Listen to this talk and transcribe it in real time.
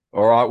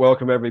All right,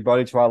 welcome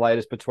everybody to our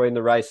latest Between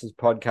the Races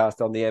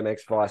podcast on the MX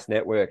Vice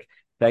Network.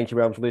 Thank you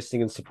everyone for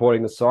listening and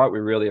supporting the site. We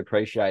really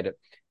appreciate it.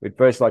 We'd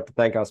first like to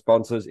thank our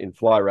sponsors in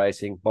Fly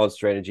Racing,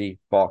 Monster Energy,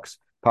 Fox,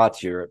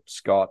 Parts Europe,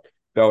 Scott,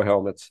 Bell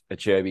Helmets,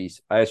 Acherbys,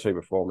 AS3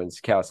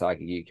 Performance,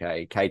 Kawasaki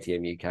UK,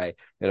 KTM UK,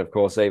 and of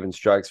course, Even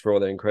Strokes for all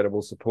their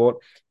incredible support,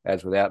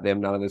 as without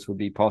them, none of this would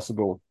be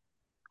possible.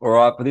 All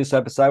right, for this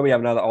episode, we have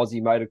another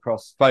Aussie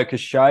motocross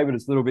focused show, but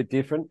it's a little bit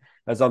different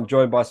as I'm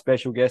joined by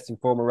special guest and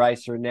former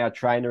racer and now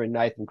trainer in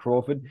Nathan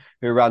Crawford,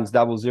 who runs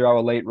 00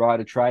 Elite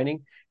Rider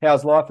Training.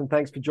 How's life? And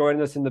thanks for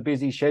joining us in the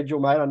busy schedule,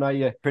 mate. I know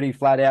you're pretty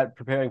flat out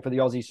preparing for the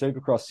Aussie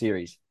Supercross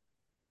series.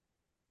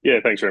 Yeah,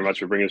 thanks very much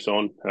for bringing us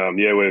on.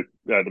 We're at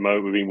the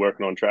moment we've been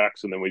working on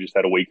tracks, and then we just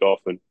had a week off,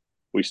 and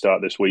we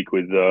start this week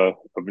with a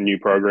new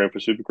program for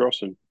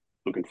Supercross, and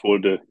looking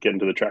forward to getting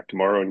to the track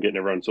tomorrow and getting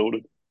everyone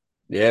sorted.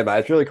 Yeah, mate,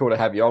 it's really cool to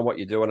have you on. What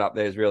you're doing up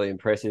there is really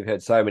impressive.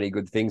 Heard so many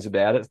good things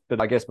about it.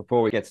 But I guess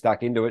before we get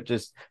stuck into it,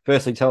 just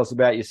firstly tell us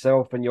about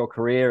yourself and your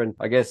career and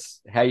I guess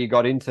how you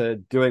got into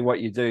doing what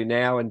you do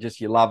now and just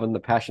your love and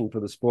the passion for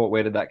the sport.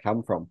 Where did that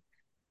come from?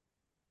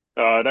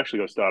 It actually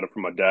got started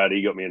from my dad.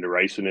 He got me into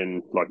racing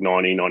in like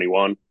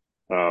 1991,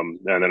 and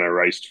then I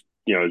raced,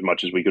 as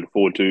much as we could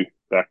afford to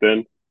back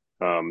then.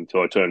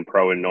 So I turned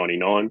pro in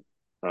 '99.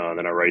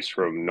 Then I raced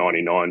from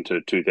 '99 to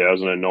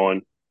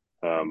 2009.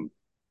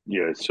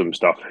 Some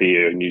stuff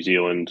here in New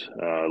Zealand,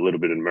 a little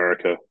bit in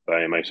America,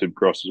 AMA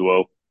Supercross as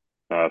well.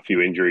 A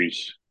few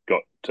injuries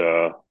got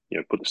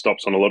put the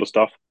stops on a lot of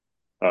stuff.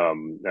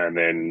 And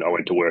then I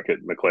went to work at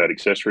McLeod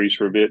Accessories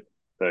for a bit.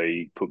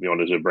 They put me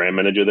on as a brand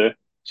manager there.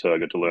 So I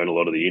got to learn a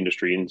lot of the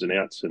industry ins and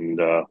outs and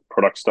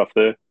product stuff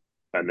there.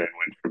 And then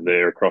went from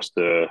there across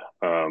to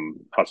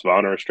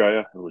Husqvarna,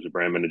 Australia, and was a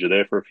brand manager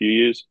there for a few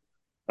years.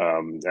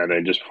 And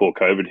then just before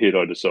COVID hit,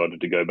 I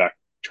decided to go back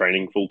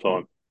training full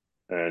time.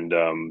 And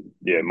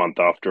a month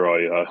after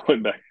I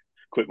went back,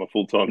 quit my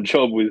full time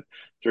job with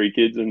three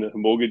kids and a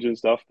mortgage and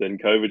stuff, then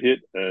COVID hit,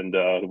 and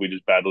we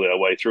just battled our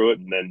way through it,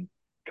 and then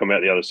come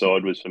out the other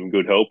side with some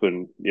good help.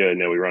 And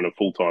now we run a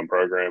full time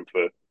program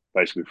for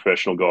basically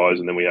professional guys,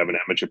 and then we have an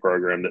amateur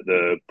program that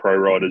the pro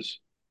riders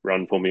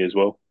run for me as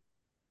well.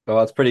 Oh,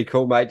 it's pretty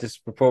cool, mate.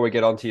 Just before we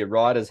get on to your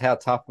riders, how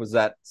tough was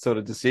that sort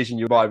of decision?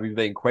 You might have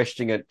been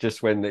questioning it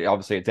just when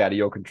obviously it's out of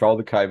your control,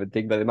 the COVID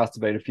thing, but there must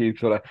have been a few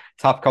sort of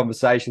tough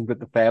conversations with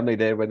the family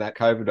there when that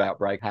COVID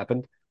outbreak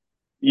happened.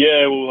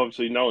 Yeah, well,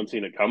 obviously no one's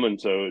seen it coming,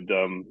 so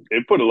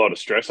it put a lot of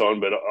stress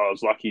on. But I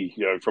was lucky,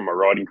 from my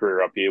riding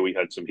career up here, we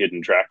had some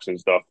hidden tracks and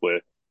stuff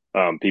where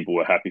people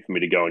were happy for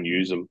me to go and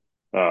use them.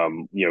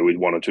 With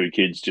one or two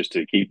kids just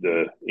to keep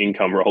the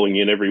income rolling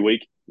in every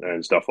week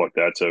and stuff like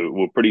that. So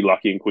we're pretty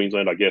lucky in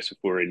Queensland. I guess if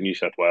we're in New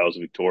South Wales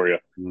or Victoria,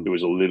 it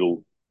was a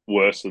little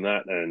worse than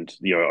that. And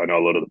I know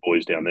a lot of the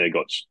boys down there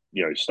got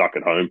stuck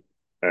at home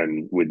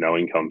and with no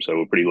income. So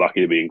we're pretty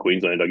lucky to be in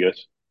Queensland, I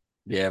guess.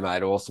 Yeah,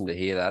 mate, awesome to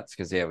hear that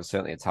because, it was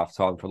certainly a tough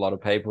time for a lot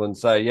of people. And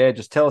so,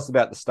 just tell us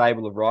about the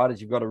stable of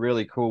riders. You've got a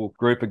really cool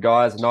group of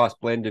guys, a nice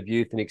blend of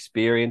youth and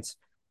experience.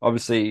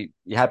 Obviously,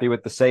 you're happy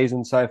with the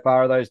season so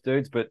far of those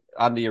dudes, but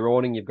under your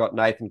awning, you've got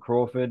Nathan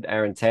Crawford,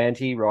 Aaron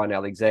Tanti, Ryan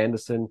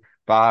Alexanderson,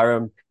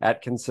 Barham,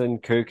 Atkinson,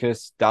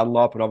 Kukas,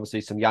 Dunlop, and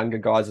obviously some younger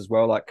guys as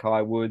well like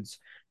Kai Woods,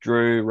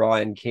 Drew,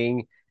 Ryan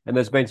King. And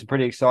there's been some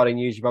pretty exciting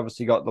news. You've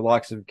obviously got the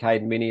likes of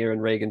Caden Minier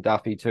and Regan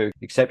Duffy, two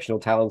exceptional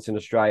talents in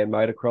Australian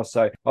motocross.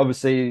 So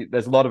obviously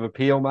there's a lot of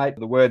appeal, mate.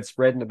 The word's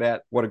spreading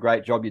about what a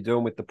great job you're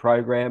doing with the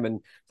program. And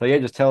so,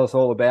 just tell us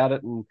all about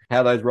it and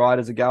how those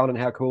riders are going and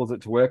how cool is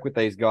it to work with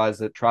these guys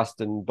that trust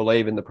and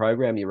believe in the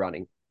program you're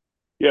running.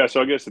 Yeah,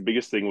 so I guess the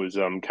biggest thing was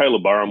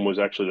Caleb Burham was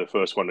actually the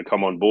first one to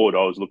come on board.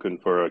 I was looking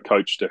for a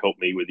coach to help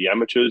me with the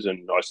amateurs,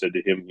 and I said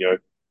to him, if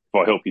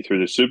I help you through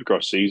the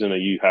Supercross season, are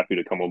you happy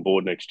to come on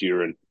board next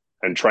year and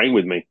train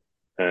with me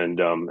and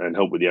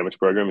help with the amateur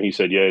program? He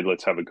said, yeah,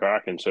 let's have a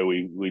crack. And so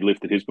we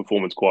lifted his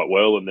performance quite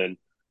well, and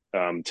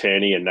then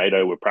Tanny and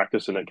Nato were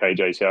practicing at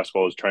KJ's house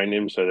while I was training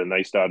him, so then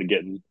they started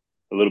getting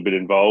a little bit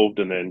involved,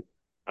 and then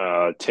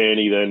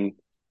Tanny then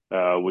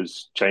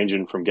was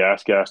changing from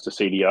gas to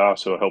CDR,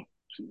 so I helped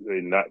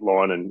in that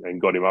line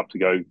and got him up to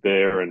go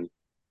there. And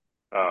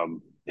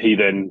he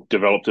then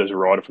developed as a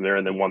rider from there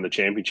and then won the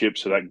championship.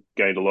 So that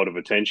gained a lot of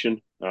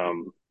attention,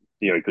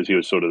 because he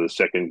was sort of the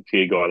second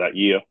tier guy that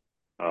year.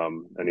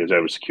 And he was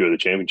able to secure the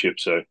championship.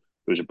 So it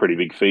was a pretty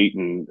big feat.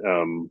 And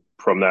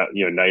from that,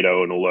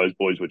 NATO and all those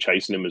boys were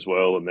chasing him as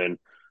well. And then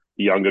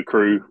the younger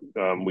crew,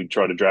 we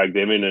tried to drag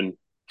them in and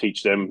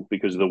teach them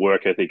because of the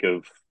work ethic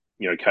of,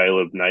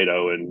 Caleb,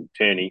 NATO and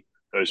Tanny.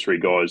 Those three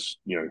guys,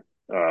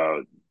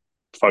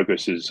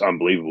 focus is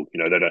unbelievable.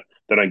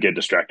 They don't get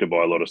distracted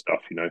by a lot of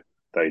stuff.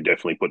 They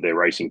definitely put their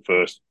racing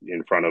first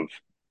in front of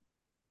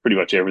pretty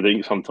much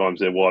everything. Sometimes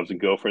their wives and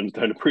girlfriends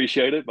don't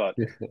appreciate it, but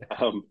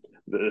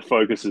the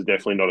focus is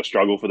definitely not a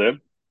struggle for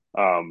them.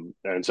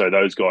 And so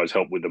those guys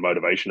help with the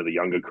motivation of the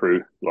younger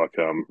crew, like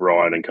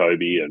Ryan and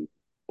Kobe and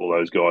all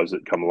those guys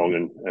that come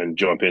along and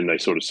jump in. They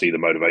sort of see the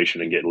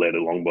motivation and get led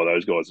along by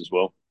those guys as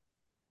well.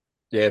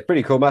 Yeah,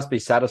 pretty cool. Must be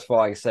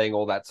satisfying seeing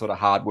all that sort of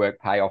hard work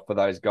pay off for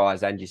those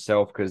guys and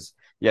yourself because,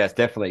 yeah, it's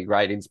definitely a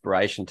great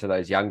inspiration to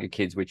those younger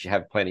kids, which you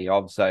have plenty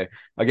of. So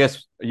I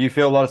guess you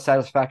feel a lot of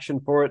satisfaction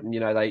for it. And,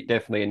 they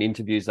definitely in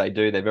interviews they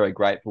do, they're very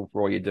grateful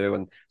for all you do.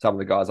 And some of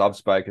the guys I've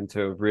spoken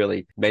to have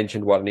really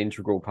mentioned what an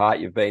integral part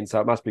you've been.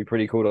 So it must be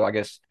pretty cool to, I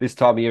guess, this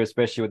time of year,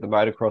 especially with the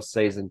motocross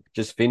season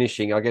just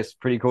finishing, I guess,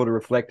 pretty cool to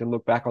reflect and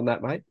look back on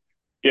that, mate.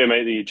 Yeah,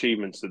 mate, the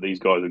achievements that these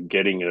guys are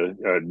getting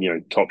are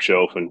top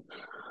shelf, and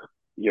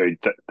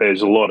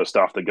there's a lot of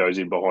stuff that goes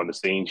in behind the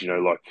scenes.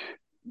 Like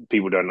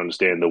people don't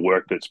understand the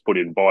work that's put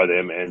in by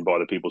them and by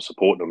the people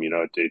supporting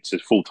them. It's a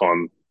full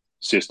time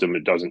system.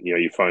 It doesn't,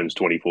 your phone's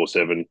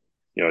 24/7.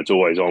 It's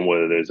always on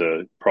whether there's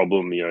a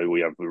problem.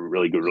 We have a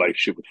really good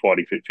relationship with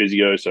Fighting Fit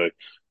Physio. So,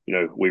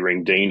 we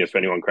ring Dean if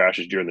anyone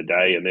crashes during the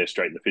day and they're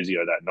straight in the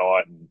physio that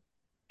night and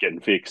getting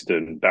fixed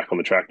and back on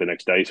the track the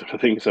next day, sort of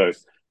thing. So,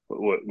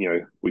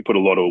 we put a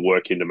lot of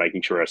work into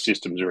making sure our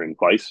systems are in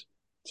place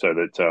so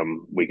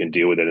that we can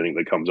deal with anything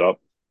that comes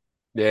up.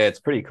 Yeah, it's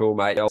pretty cool,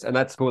 mate. And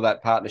that's cool,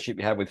 that partnership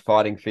you have with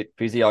Fighting Fit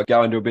Physio. I'll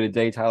go into a bit of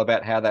detail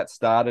about how that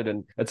started.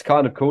 And it's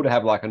kind of cool to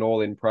have like an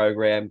all-in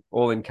program,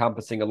 all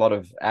encompassing a lot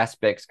of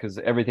aspects because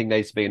everything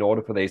needs to be in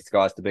order for these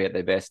guys to be at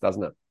their best,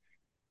 doesn't it?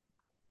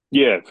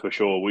 Yeah, for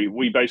sure.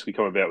 We basically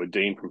come about with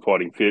Dean from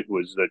Fighting Fit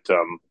was that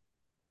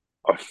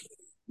I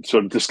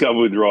sort of discovered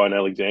with Ryan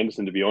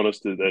Alexanderson, to be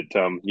honest,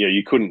 that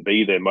you couldn't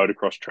be their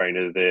motocross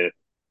trainer, their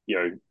you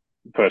know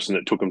person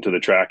that took him to the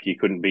track. You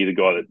couldn't be the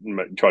guy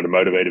that tried to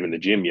motivate him in the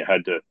gym. You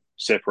had to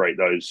separate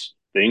those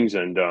things.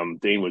 And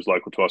Dean was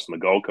local to us on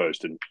the Gold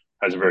Coast and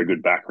has a very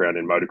good background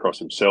in motocross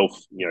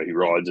himself. He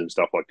rides and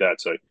stuff like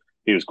that, so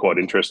he was quite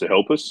interested to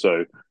help us.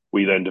 So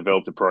we then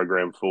developed a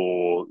program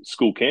for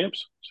school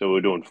camps. So we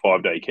were doing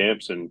 5-day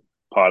camps, and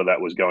part of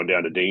that was going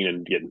down to Dean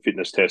and getting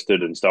fitness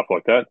tested and stuff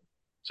like that.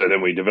 So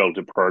then we developed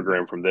a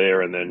program from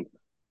there, and then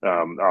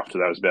after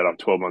that, it was about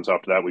 12 months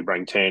after that, we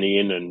bring Tanny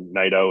in and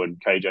NATO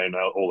and KJ and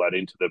all that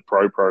into the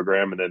pro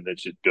program, and then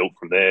it's just built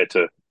from there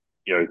to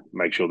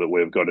make sure that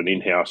we've got an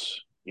in-house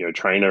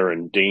trainer,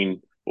 and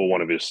Dean or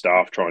one of his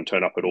staff try and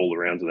turn up at all the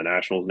rounds of the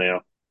nationals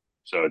now.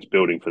 So it's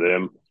building for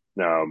them.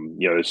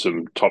 There's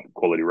some top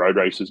quality road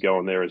races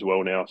going there as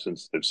well now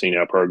since they've seen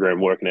our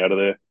program working out of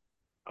there.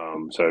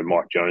 So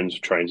Mike Jones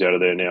trains out of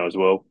there now as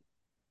well.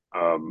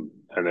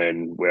 And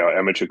then our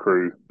amateur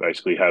crew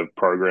basically have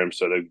programs.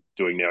 So they're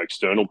doing now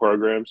external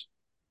programs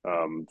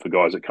for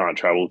guys that can't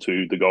travel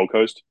to the Gold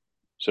Coast.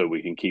 So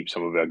we can keep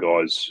some of our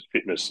guys'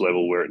 fitness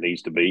level where it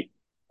needs to be.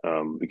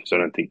 Because I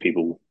don't think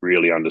people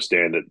really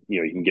understand that,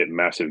 you can get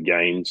massive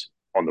gains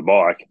on the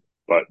bike,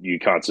 but you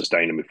can't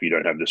sustain them if you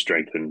don't have the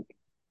strength and,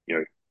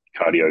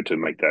 cardio to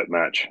make that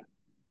match.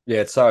 Yeah,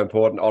 it's so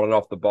important on and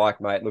off the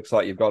bike, mate. Looks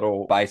like you've got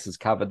all bases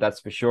covered, that's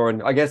for sure.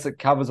 And I guess it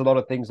covers a lot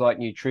of things like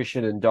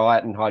nutrition and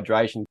diet and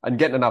hydration and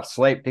getting enough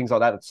sleep, things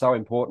like that. It's so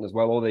important as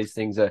well. All these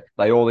things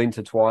they all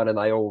intertwine and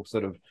they all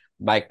sort of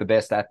make the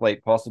best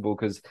athlete possible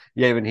because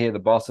you even hear the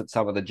boss at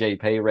some of the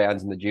GP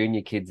rounds and the junior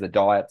kids, the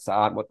diets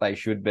aren't what they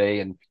should be.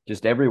 And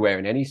just everywhere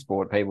in any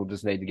sport, people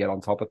just need to get on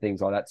top of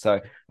things like that. So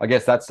I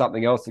guess that's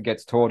something else that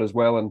gets taught as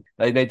well. And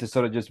they need to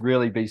sort of just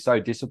really be so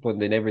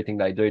disciplined in everything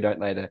they do,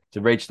 don't they,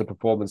 to reach the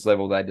performance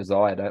level they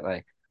desire, don't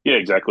they? Yeah,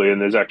 exactly. And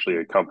there's actually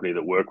a company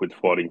that work with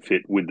Fighting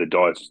Fit with the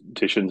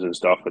dietitians and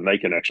stuff, and they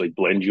can actually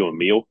blend you a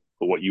meal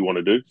for what you want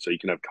to do. So you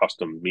can have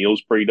custom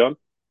meals pre-done.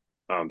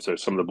 So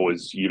some of the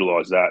boys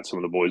utilize that. Some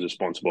of the boys are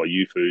sponsored by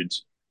U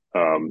Foods,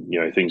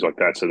 things like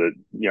that. So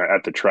that,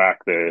 at the track,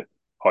 their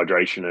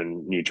hydration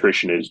and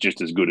nutrition is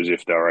just as good as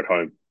if they're at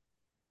home.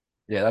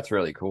 Yeah, that's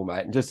really cool,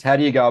 mate. And just how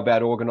do you go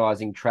about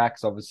organizing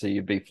tracks? Obviously,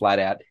 you'd be flat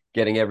out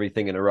getting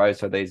everything in a row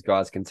so these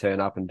guys can turn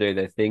up and do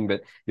their thing.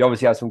 But you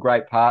obviously have some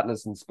great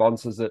partners and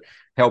sponsors that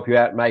help you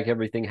out and make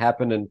everything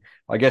happen. And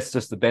I guess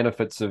just the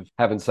benefits of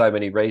having so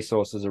many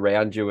resources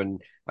around you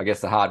and I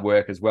guess the hard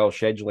work as well,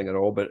 scheduling it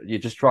all. But you're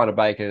just trying to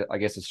make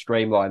a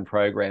streamlined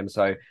program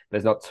so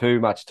there's not too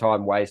much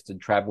time wasted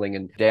traveling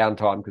and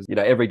downtime because,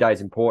 every day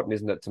is important,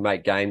 isn't it, to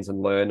make gains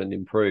and learn and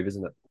improve,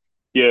 isn't it?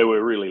 Yeah,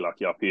 we're really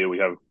lucky up here. We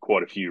have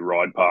quite a few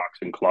ride parks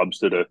and clubs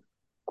that are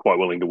quite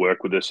willing to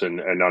work with us and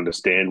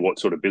understand what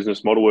sort of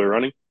business model we're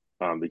running,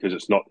 because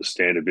it's not the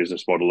standard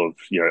business model of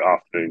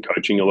afternoon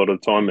coaching a lot of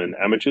the time and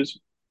amateurs.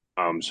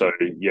 So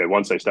yeah,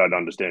 once they started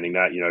understanding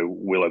that,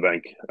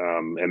 Willowbank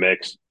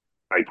MX,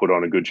 they put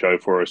on a good show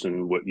for us,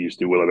 and what used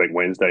to do Willowbank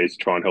Wednesdays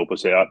to try and help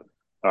us out.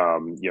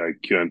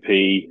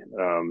 QMP,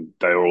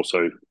 they are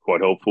also quite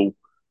helpful.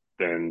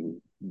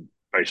 Then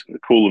basically the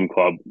Coolum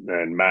Club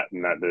and Matt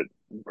and that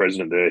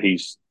president there,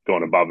 he's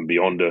gone above and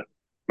beyond to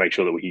make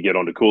sure that we could get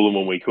onto Coolum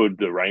when we could.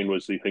 The rain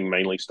was the thing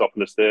mainly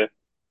stopping us there.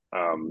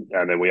 And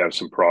then we have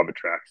some private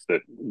tracks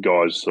that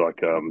guys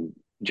like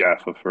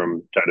Jaffa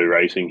from Tattoo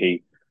Racing,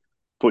 he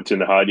puts in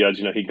the hard yards.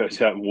 He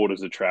goes out and waters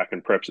the track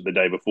and preps it the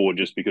day before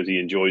just because he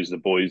enjoys the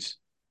boys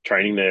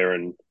training there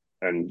and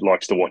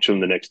likes to watch them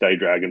the next day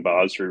dragging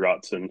bars through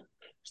ruts and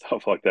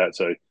stuff like that.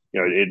 So,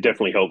 it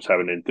definitely helps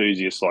having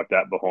enthusiasts like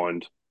that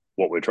behind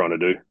what we're trying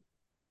to do.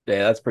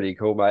 Yeah, that's pretty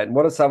cool, mate. And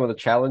what are some of the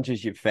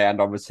challenges you've found,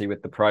 obviously,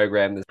 with the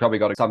program? There's probably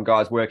got some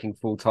guys working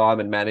full time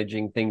and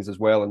managing things as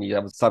well, and you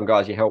have some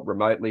guys you help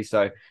remotely.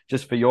 So,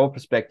 just for your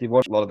perspective,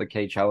 what are a lot of the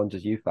key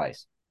challenges you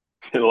face?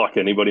 Like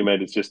anybody,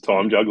 mate, it's just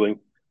time juggling.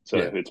 So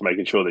Yeah. it's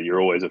making sure that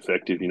you're always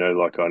effective.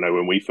 Like I know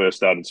when we first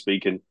started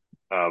speaking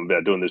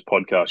about doing this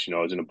podcast,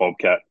 I was in a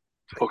Bobcat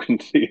talking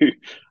to you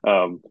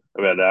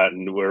about that,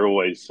 and we're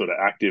always sort of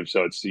active.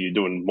 So it's you're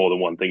doing more than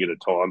one thing at a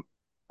time.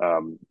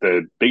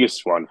 The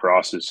biggest one for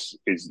us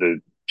is the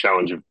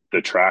challenge of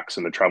the tracks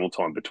and the travel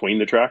time between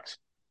the tracks.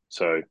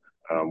 So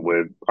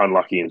we're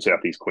unlucky in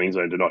Southeast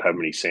Queensland to not have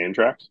many sand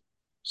tracks.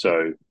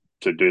 So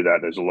to do that,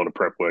 there's a lot of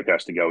prep work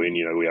has to go in.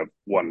 We have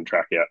one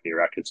track out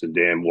near Atkinson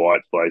Dam,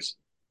 Wyatt's place,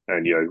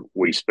 and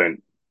we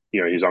spent,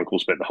 his uncle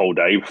spent the whole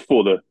day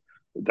before the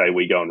day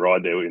we go and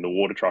ride there in the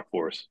water truck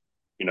for us,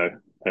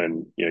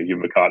 and give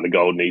him a cart and a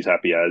gold, and he's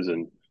happy as,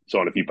 and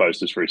sign a few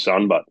posters for his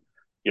son. But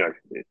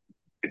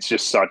it's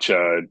just such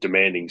a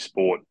demanding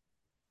sport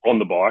on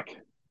the bike,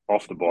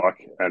 off the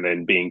bike, and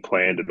then being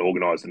planned and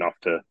organised enough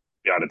to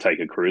be able to take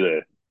a crew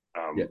there.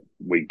 Yeah.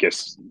 We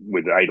guess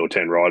with 8 or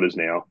 10 riders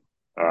now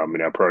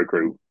in our pro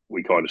crew,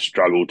 we kind of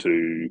struggle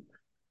to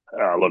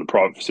a lot of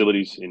private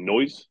facilities in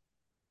noise.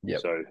 Yep.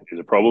 So is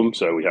a problem.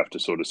 So we have to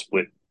sort of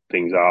split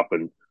things up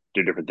and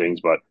do different things.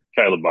 But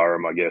Caleb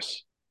Burham, I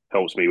guess,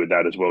 helps me with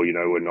that as well.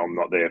 When I'm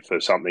not there for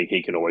something,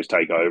 he can always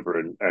take over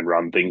and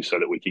run things so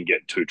that we can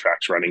get 2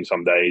 tracks running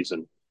some days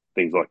and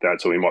things like that.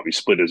 So we might be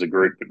split as a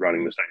group but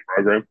running the same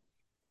program.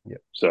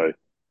 Yep. So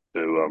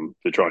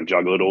to try and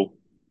juggle it all.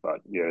 But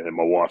yeah, and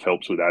my wife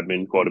helps with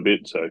admin quite a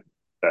bit. So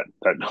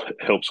that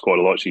helps quite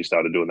a lot. She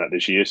started doing that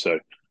this year. So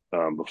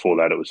before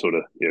that, it was sort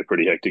of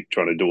pretty hectic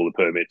trying to do all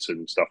the permits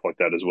and stuff like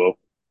that as well.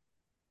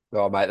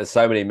 Oh, mate, there's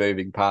so many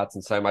moving parts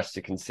and so much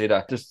to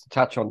consider. Just to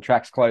touch on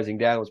tracks closing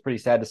down, it was pretty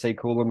sad to see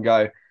Coolum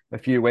go a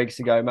few weeks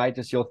ago, mate.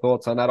 Just your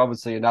thoughts on that.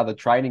 Obviously, another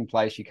training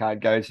place you can't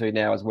go to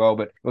now as well,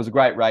 but it was a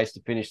great race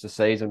to finish the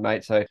season,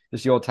 mate. So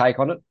just your take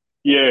on it?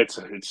 Yeah, it's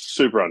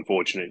super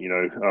unfortunate.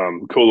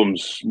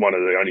 Coolum's one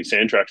of the only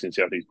sand tracks in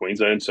Southeast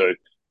Queensland. So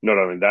not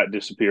only that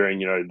disappearing,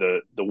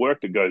 the work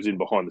that goes in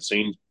behind the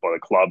scenes by the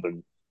club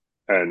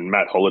and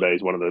Matt Holliday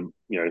is one of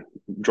the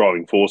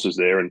driving forces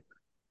there, and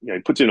he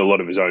puts in a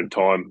lot of his own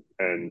time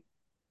and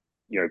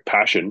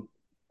passion,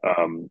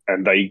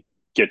 and they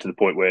get to the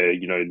point where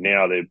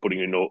now they're putting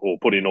in or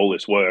put in all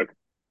this work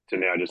to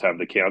now just have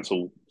the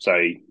council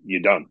say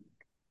you're done.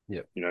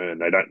 Yeah.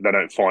 And they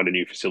don't find a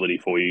new facility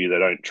for you. They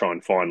don't try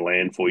and find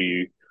land for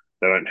you.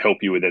 They don't help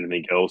you with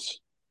anything else.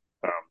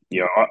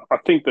 I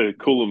think the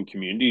Coolum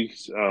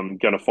community's going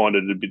to find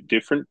it a bit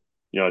different.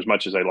 As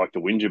much as they like to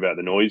whinge about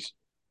the noise,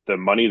 the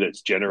money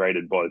that's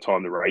generated by the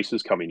time the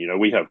races come in.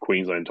 We have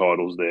Queensland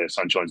titles there,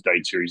 Sunshine's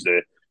Date Series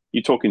there.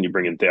 You're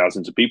bringing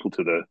thousands of people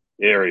to the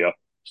area,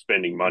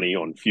 spending money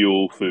on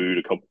fuel, food,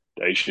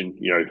 accommodation.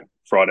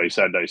 Friday,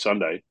 Saturday,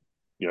 Sunday.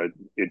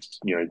 It's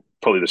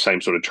probably the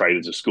same sort of trade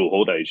as a school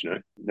holidays.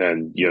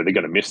 And they're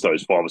going to miss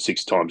those 5 or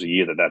 6 times a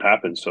year that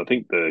happens. So I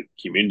think the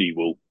community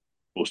will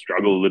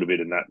struggle a little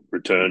bit in that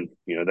return.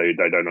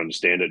 They don't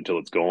understand it until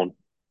it's gone.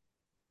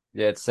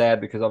 Yeah, it's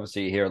sad because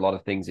obviously you hear a lot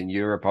of things in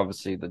Europe,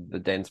 obviously the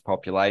dense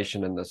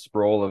population and the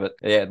sprawl of it.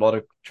 Yeah, a lot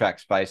of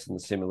tracks facing the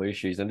similar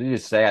issues. And it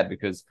is sad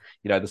because,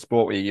 the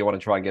sport where you want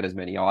to try and get as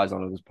many eyes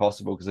on it as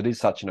possible because it is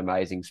such an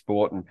amazing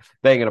sport. And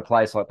being in a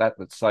place like that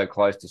that's so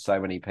close to so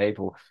many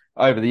people,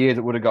 over the years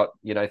it would have got,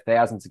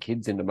 thousands of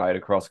kids into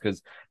motocross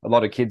because a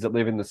lot of kids that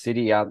live in the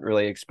city aren't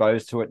really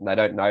exposed to it and they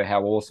don't know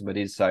how awesome it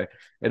is. So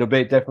it'll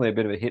be definitely a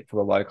bit of a hit for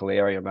the local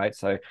area, mate.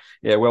 So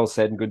yeah, well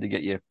said and good to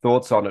get your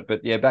thoughts on it.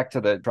 But yeah, back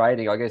to the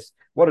training, I guess.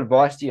 What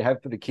advice do you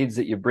have for the kids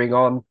that you bring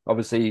on?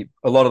 Obviously,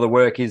 a lot of the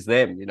work is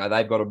them.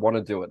 They've got to want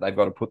to do it. They've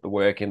got to put the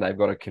work in. They've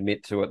got to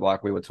commit to it,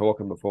 like we were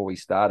talking before we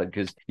started,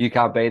 because you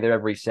can't be there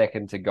every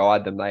second to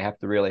guide them. They have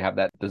to really have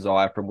that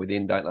desire from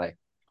within, don't they?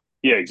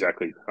 Yeah,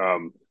 exactly.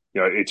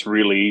 It's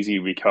really easy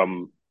to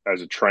become,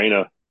 as a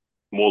trainer,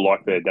 more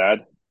like their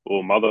dad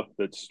or mother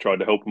that's tried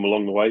to help them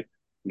along the way.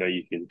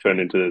 You can turn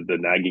into the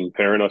nagging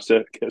parent,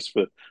 I guess,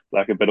 for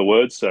lack of better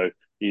words. So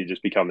you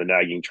just become the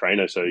nagging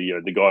trainer. So,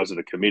 the guys that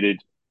are committed,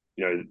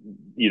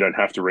 you don't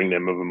have to ring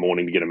them of a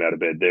morning to get them out of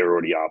bed. They're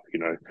already up,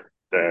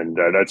 And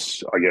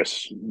that's, I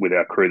guess, with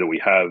our crew that we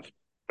have,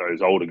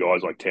 those older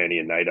guys like Tanny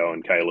and Nato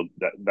and Caleb,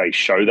 that they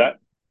show that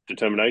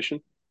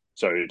determination.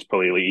 So it's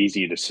probably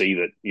easier to see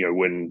that,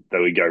 when they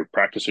would go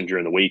practicing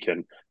during the week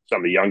and some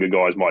of the younger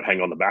guys might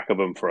hang on the back of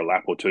them for a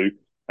lap or two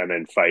and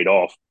then fade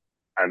off.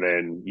 And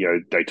then,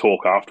 they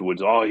talk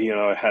afterwards, oh,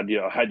 I had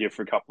you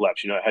for a couple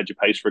laps, I had your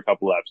pace for a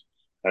couple laps.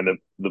 And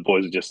the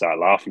boys would just start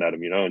laughing at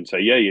them, and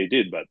say, yeah, you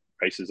did, but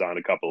races aren't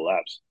a couple of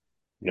laps,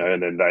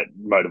 and then that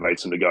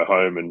motivates them to go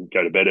home and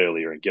go to bed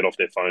earlier and get off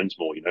their phones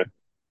more,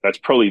 That's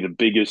probably the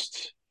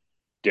biggest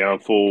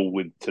downfall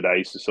with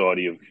today's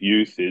society of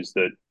youth is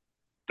that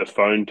the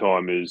phone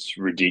time is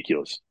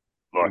ridiculous.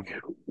 Like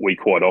we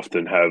quite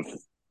often have,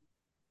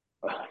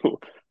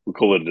 we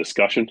call it a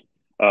discussion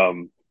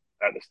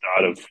at the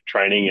start of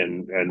training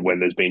and when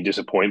there's been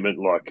disappointment,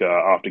 like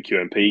after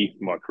QMP,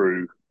 my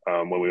crew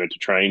when we went to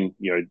train,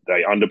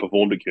 they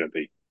underperformed at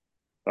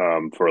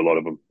QMP for a lot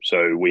of them.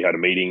 So we had a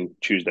meeting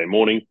Tuesday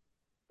morning,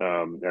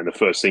 and the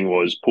first thing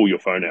was pull your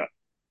phone out.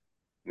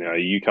 Now,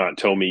 you can't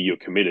tell me you're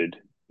committed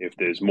if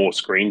there's more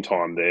screen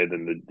time there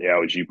than the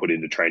hours you put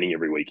into training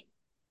every week.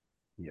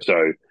 Yep.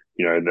 So,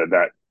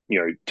 that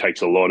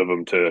takes a lot of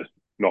them to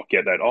not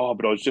get that. Oh,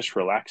 but I was just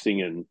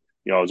relaxing and,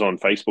 I was on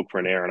Facebook for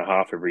an hour and a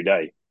half every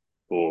day,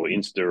 or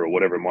Insta or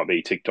whatever it might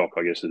be. TikTok,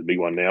 I guess, is a big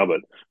one now,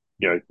 but,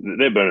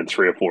 they're burning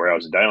 3 or 4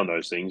 hours a day on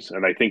those things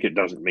and they think it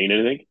doesn't mean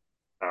anything.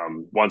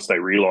 Once they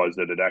realize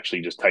that it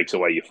actually just takes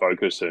away your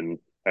focus and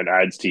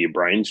adds to your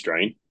brain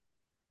strain,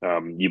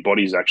 your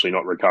body's actually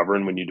not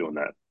recovering when you're doing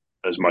that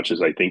as much as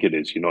they think it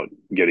is. You're not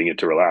getting it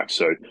to relax.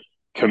 So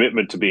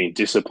commitment to being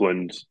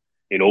disciplined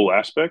in all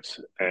aspects.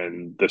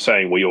 And the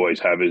saying we always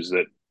have is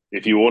that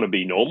if you want to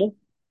be normal,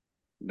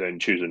 then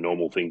choose a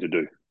normal thing to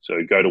do. So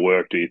go to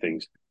work, do your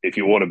things. If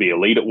you want to be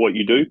elite at what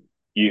you do,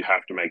 you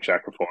have to make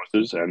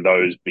sacrifices, and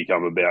those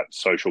become about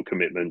social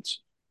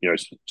commitments,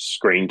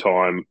 screen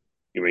time,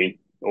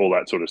 all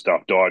that sort of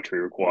stuff,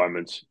 dietary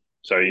requirements.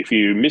 So if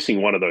you're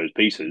missing one of those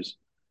pieces,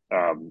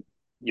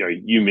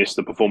 you miss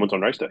the performance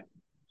on race day.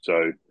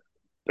 So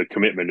the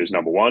commitment is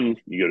number one.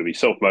 You got to be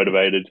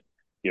self-motivated.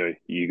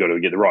 You got to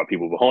get the right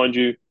people behind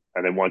you.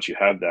 And then once you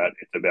have that,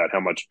 it's about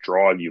how much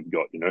drive you've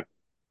got,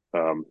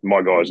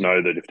 my guys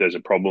know that if there's a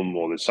problem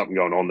or there's something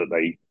going on that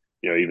they,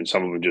 even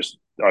some of them just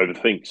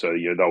overthink. So,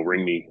 they'll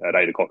ring me at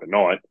 8 o'clock at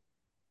night,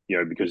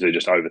 because they're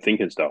just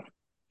overthinking stuff.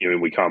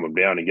 And we calm them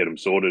down and get them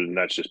sorted. And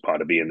that's just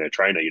part of being their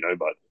trainer,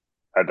 but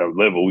at that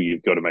level,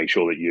 you've got to make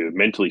sure that you're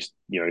mentally,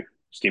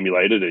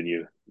 stimulated and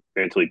you're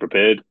mentally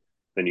prepared.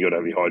 Then you got to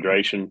have your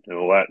hydration and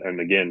all that.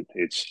 And again,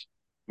 it's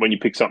when you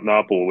pick something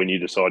up or when you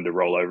decide to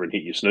roll over and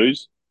hit your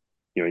snooze,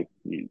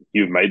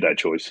 you've made that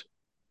choice.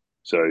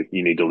 So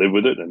you need to live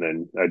with it and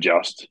then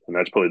adjust. And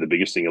that's probably the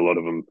biggest thing. A lot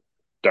of them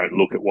don't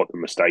look at what the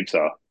mistakes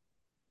are.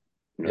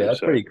 Yeah, that's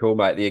So pretty cool,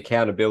 mate. The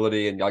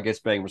accountability and I guess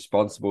being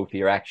responsible for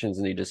your actions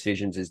and your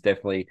decisions is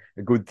definitely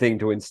a good thing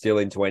to instill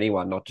into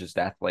anyone, not just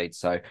athletes.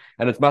 So,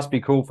 and it must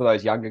be cool for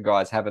those younger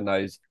guys having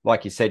those,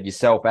 like you said,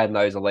 yourself and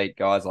those elite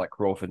guys like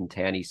Crawford and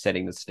Townie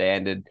setting the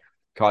standard,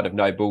 kind of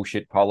no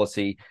bullshit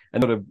policy.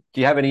 And sort of,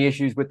 do you have any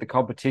issues with the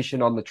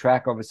competition on the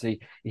track?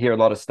 Obviously, you hear a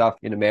lot of stuff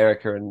in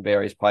America and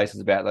various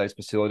places about those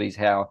facilities,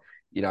 how,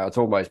 it's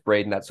almost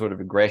breeding that sort of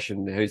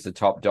aggression. Who's the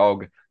top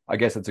dog? I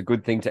guess it's a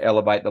good thing to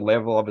elevate the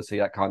level. Obviously,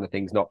 that kind of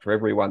thing's not for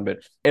everyone, but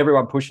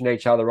everyone pushing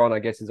each other on, I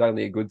guess, is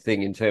only a good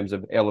thing in terms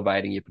of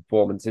elevating your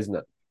performance, isn't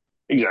it?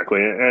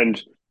 exactly.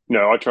 And,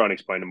 I try and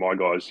explain to my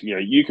guys,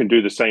 you can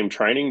do the same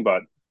training,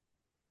 but,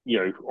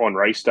 on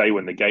race day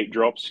when the gate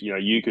drops,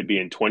 you could be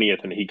in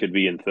 20th and he could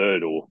be in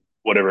third or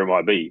whatever it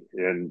might be.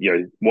 And,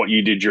 what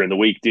you did during the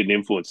week didn't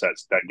influence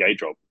that gate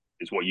drop.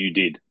 Is what you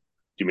did. Do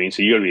you mean?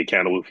 So you got to be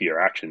accountable for your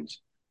actions.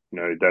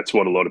 That's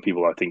what a lot of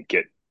people, I think,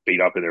 get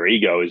beat up in their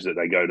ego is that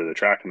they go to the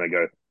track and they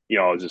go,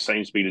 I was the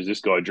same speed as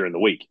this guy during the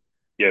week.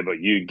 Yeah, but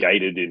you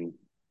gated in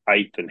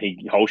eighth and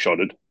he hole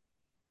shotted.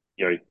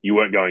 You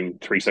weren't going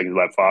 3 seconds a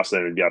lap faster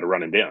than to be able to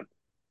run him down.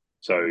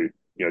 So,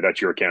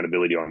 that's your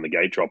accountability on the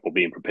gate drop or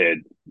being prepared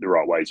the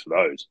right ways for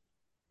those.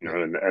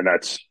 And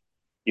that's,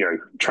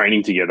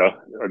 training together,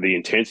 the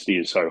intensity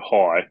is so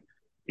high,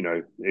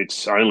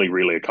 it's only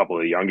really a couple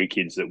of the younger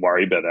kids that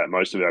worry about that.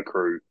 Most of our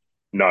crew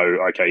know,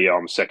 okay, yeah,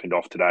 I'm second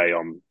off today,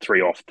 I'm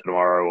 3 off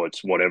tomorrow, or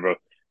it's whatever.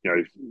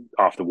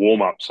 After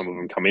warm up, some of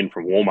them come in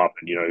from warm up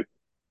and,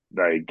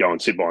 they go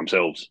and sit by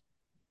themselves,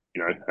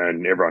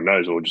 and everyone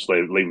knows, or just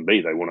leave them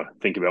be. They want to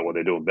think about what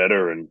they're doing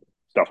better and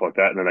stuff like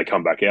that. And then they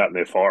come back out and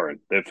they're firing.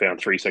 They've found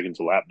 3 seconds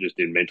a lap just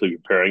in mentally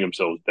preparing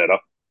themselves better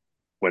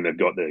when they've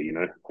got there,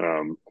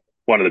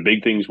 one of the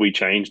big things we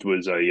changed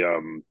was a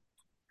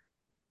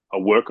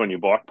work on your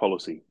bike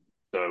policy.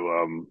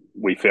 So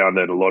we found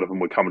that a lot of them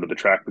were coming to the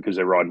track because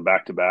they're riding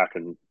back to back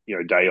and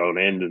day on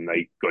end, and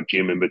they got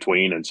gym in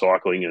between and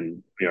cycling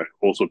and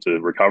all sorts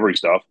of recovery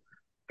stuff.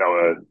 They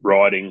were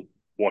riding,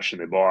 washing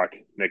their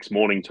bike, next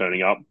morning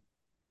turning up,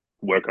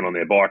 working on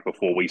their bike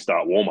before we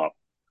start warm up.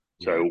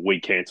 So we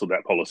cancelled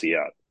that policy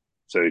out.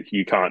 So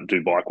you can't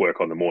do bike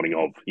work on the morning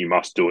of. You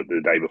must do it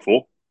the day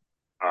before.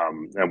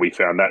 And we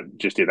found that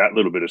just in that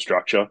little bit of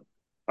structure,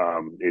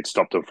 it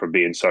stopped them from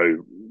being so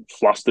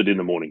flustered in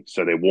the morning.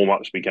 So their warm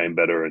ups became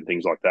better and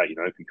things like that,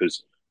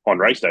 because on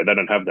race day, they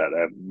don't have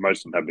that.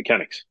 Most of them have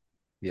mechanics.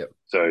 Yep.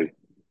 So,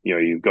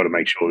 you've got to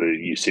make sure that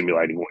you're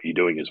simulating what you're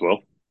doing as well.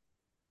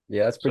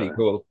 Yeah, that's pretty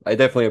cool. I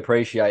definitely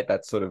appreciate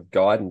that sort of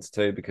guidance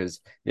too,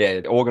 because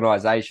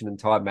organization and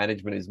time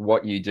management is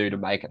what you do to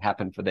make it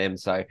happen for them.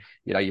 So,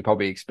 you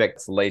probably expect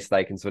it's the least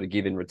they can sort of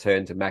give in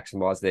return to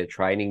maximize their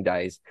training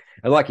days.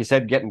 And like you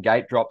said, getting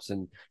gate drops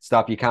and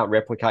stuff, you can't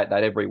replicate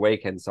that every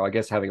weekend. So I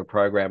guess having a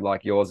program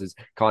like yours is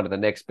kind of the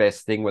next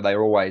best thing, where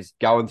they're always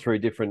going through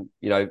different,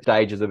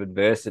 stages of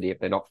adversity if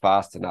they're not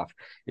fast enough,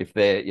 if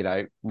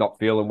they're, not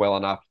feeling well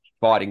enough,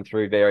 fighting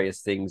through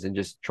various things and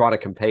just trying to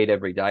compete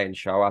every day and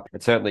show up.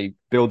 It certainly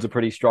builds a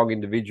pretty strong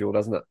individual,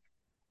 doesn't it?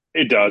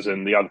 It does.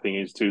 And the other thing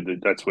is too,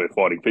 that's where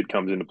Fighting Fit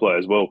comes into play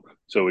as well.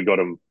 So we got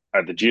them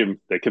at the gym,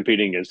 they're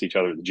competing against each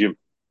other at the gym.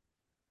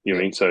 You know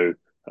what I Yeah. mean? So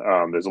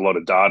there's a lot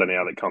of data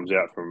now that comes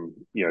out from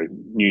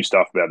new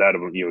stuff about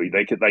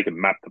that. They can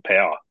map the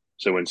power.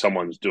 So when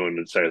someone's doing,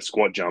 let's say, a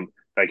squat jump,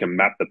 they can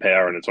map the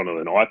power and it's on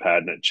an iPad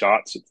and it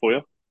charts it for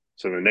you.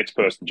 So the next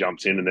person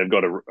jumps in and they've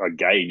got a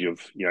gauge of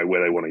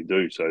where they want to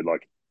do. So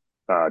like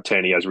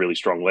Tanny has really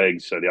strong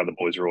legs, so the other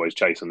boys are always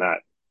chasing that.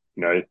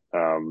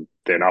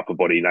 Then upper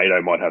body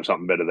NATO might have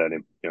something better than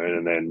him.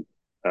 And then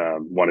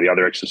one of the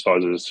other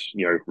exercises,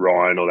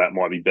 Ryan or that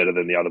might be better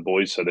than the other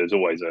boys. So there's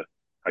always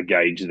a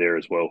gauge there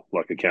as well,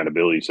 like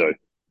accountability. So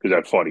because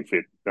that fighting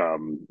fit,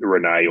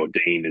 Renee or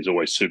Dean is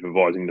always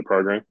supervising the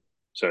program,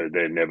 so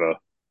they're never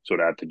sort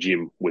of at the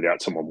gym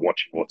without someone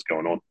watching what's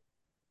going on.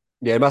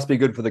 Yeah, it must be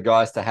good for the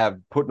guys to have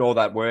putting all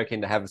that work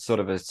in to have sort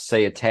of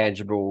see a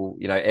tangible,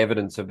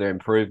 evidence of their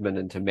improvement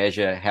and to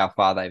measure how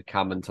far they've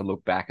come and to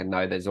look back and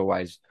know there's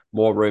always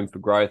more room for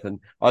growth. And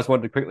I just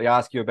wanted to quickly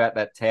ask you about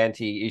that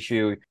Tanti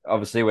issue.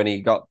 Obviously, when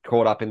he got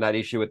caught up in that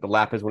issue with the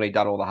lappers, when he'd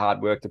done all the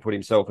hard work to put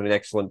himself in an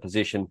excellent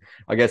position,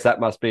 I guess that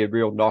must be a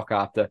real knock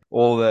after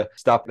all the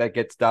stuff that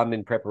gets done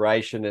in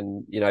preparation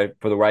and,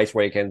 for the race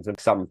weekends and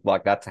something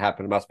like that to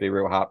happen. It must be a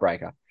real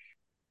heartbreaker.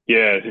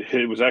 Yeah,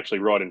 it was actually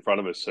right in front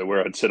of us. So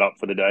where I'd set up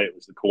for the day, it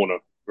was the corner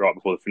right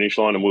before the finish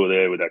line, and we were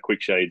there with our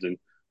quick shades. And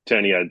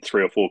Tony had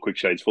 3 or 4 quick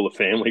shades full of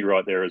family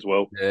right there as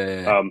well.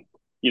 Yeah. Um,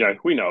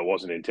 we know it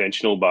wasn't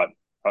intentional, but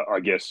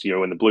I guess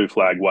when the blue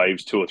flag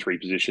waves 2 or 3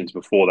 positions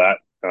before that,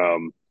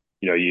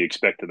 you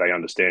expect that they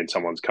understand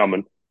someone's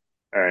coming.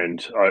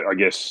 And I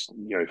guess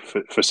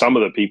for some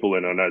of the people,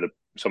 and I know that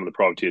some of the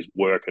privateers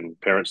work and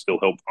parents still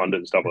help fund it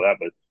and stuff like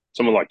that, but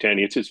someone like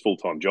Tanny, it's his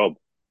full-time job.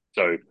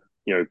 So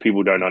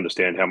people don't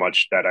understand how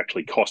much that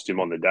actually cost him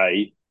on the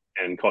day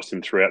and cost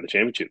him throughout the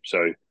championship.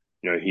 So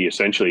he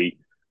essentially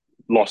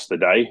lost the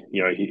day.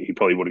 He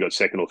probably would have got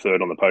second or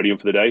third on the podium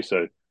for the day.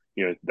 So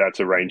that's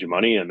a range of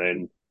money, and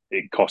then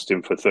it cost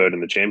him for third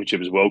in the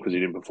championship as well because he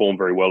didn't perform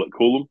very well at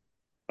Coolum.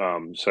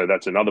 So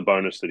that's another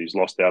bonus that he's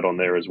lost out on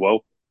there as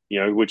well.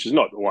 Which is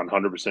not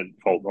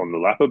 100% fault on the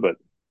lapper, but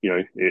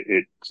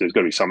there's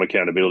got to be some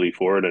accountability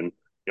for it, and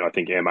I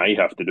think MA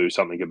have to do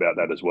something about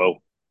that as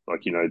well.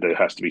 Like there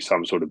has to be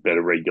some sort of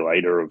better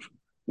regulator of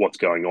what's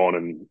going on,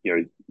 and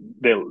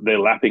they're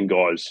lapping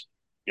guys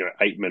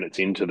 8 minutes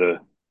into the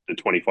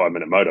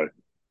 25-minute moto,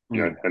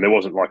 Mm. and there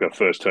wasn't like a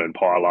first turn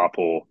pile up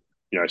or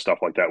stuff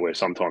like that where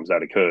sometimes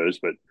that occurs,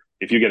 but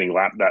if you're getting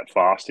lapped that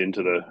fast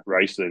into the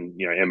race, then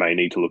MA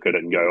need to look at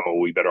it and go, oh,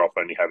 we better off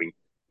only having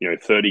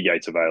 30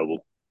 gates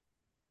available,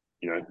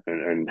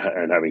 and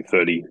having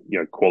 30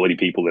 quality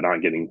people that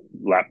aren't getting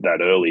lapped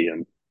that early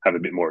and have a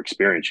bit more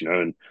experience,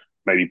 and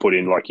maybe put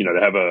in like they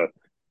have a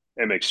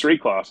MX3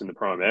 class in the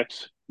Prime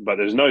X, but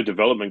there's no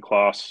development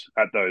class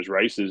at those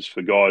races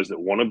for guys that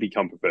want to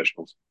become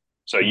professionals.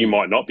 So Mm.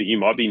 you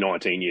might be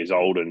 19 years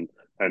old and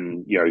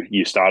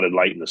you started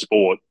late in the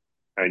sport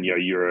and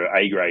you're an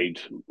A grade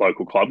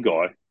local club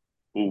guy.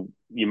 Well,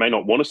 you may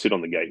not want to sit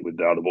on the gate with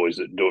the other boys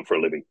that do it for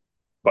a living,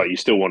 Yeah. but you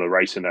still want to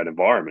race in that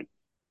environment.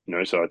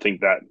 So I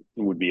think that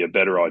would be a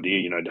better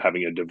idea,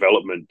 having a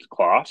development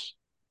class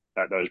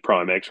at those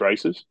Prime X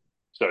races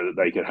so that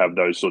they could have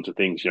those sorts of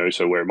things,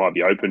 so where it might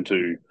be open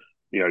to,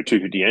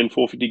 250 and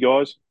 450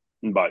 guys,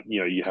 but,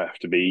 you have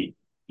to be,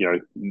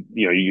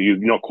 you're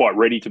not quite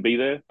ready to be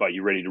there, but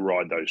you're ready to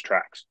ride those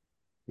tracks.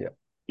 Yeah.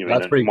 And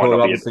That's it pretty might cool. And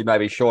not be obviously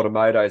maybe shorter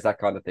motos, that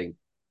kind of thing.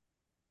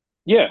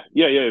 yeah.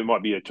 It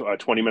might be a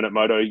 20-minute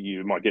moto.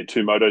 You might get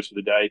 2 motos for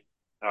the day.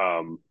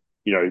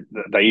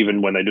 They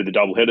even, when they do the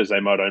double headers, they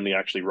might only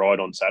actually ride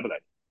on Saturday.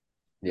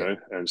 Yeah.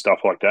 And stuff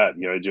like that.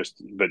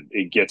 But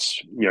it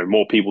gets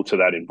more people to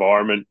that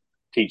environment,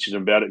 teaches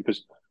them about it.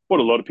 Because what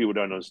a lot of people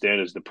don't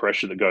understand is the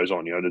pressure that goes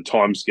on. The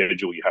time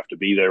schedule. You have to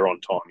be there on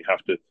time. You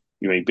have to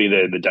be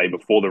there the day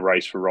before the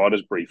race for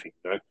riders briefing.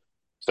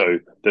 So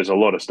there's a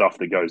lot of stuff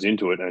that goes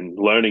into it, and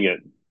learning it.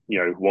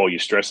 While you're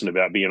stressing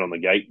about being on the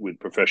gate with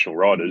professional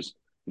riders,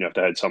 you have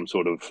to have some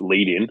sort of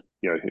lead in.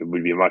 It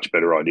would be a much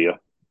better idea.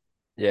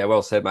 Yeah,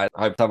 well said, mate.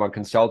 I hope someone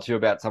consults you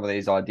about some of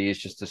these ideas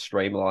just to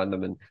streamline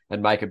them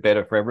and make it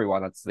better for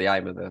everyone. That's the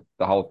aim of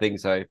the whole thing.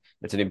 So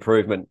it's an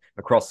improvement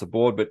across the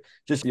board. But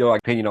just your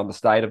opinion on the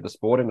state of the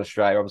sport in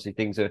Australia. Obviously,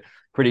 things are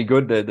pretty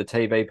good. The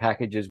TV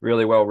package is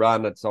really well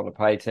run. It's on a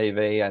pay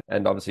TV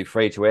and obviously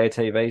free to air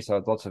TV. So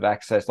it's lots of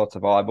access, lots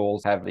of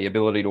eyeballs have the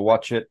ability to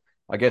watch it.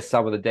 I guess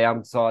some of the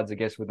downsides,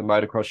 with the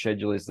motocross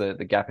schedule is the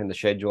gap in the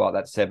schedule, like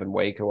that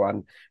 7-week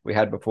one we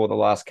had before the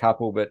last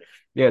couple. But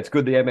yeah, it's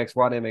good. The MX1,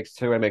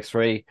 MX2,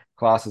 MX3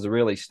 classes are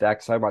really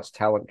stacked. So much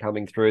talent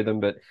coming through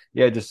them. But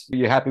yeah, just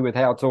you're happy with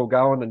how it's all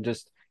going and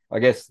just, I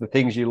guess, the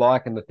things you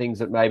like and the things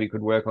that maybe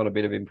could work on a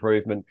bit of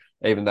improvement,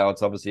 even though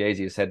it's obviously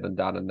easier said than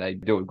done. And they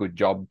do a good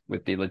job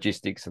with the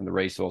logistics and the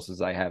resources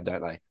they have,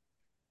 don't they?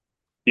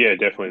 Yeah,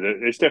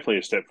 definitely. It's definitely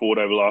a step forward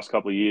over the last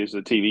couple of years.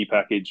 The TV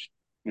package,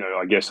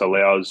 I guess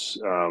allows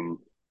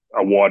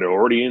a wider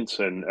audience,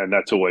 and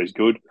that's always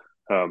good.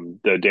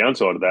 The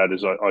downside of that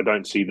is I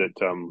don't see that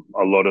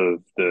a lot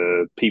of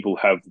the people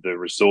have the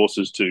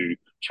resources to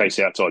chase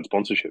outside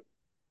sponsorship.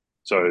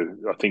 So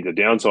I think the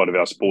downside of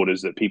our sport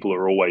is that people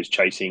are always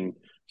chasing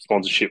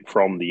sponsorship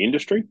from the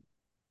industry,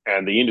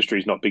 and the industry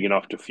is not big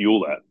enough to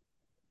fuel that.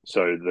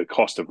 So the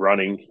cost of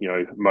running,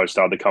 most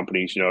other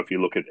companies, if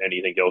you look at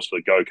anything else for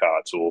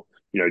go-karts or,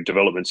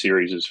 development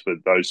series for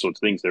those sorts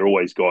of things, they're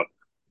always got,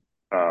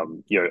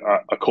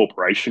 a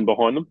corporation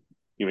behind them.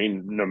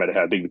 No matter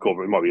how big the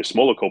corporate, it might be a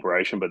smaller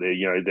corporation, but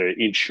their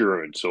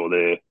insurance or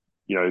their,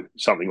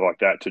 something like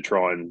that to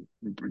try and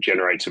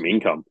generate some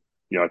income.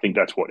 I think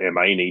that's what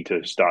MA need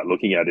to start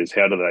looking at is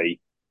how do they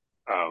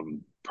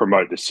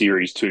promote the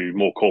series to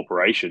more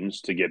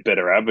corporations to get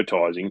better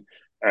advertising,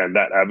 and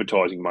that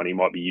advertising money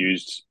might be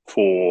used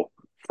for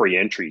free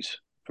entries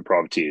for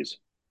privateers,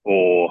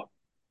 or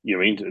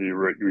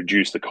to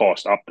reduce the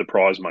cost, up the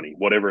prize money,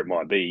 whatever it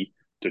might be,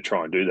 to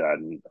try and do that.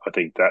 And I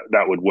think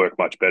that would work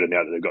much better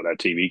now that they've got that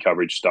TV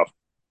coverage stuff.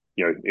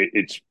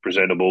 It's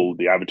presentable.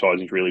 The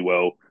advertising's really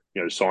well.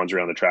 The signs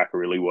around the track are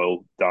really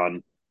well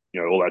done.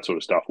 All that sort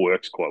of stuff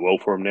works quite well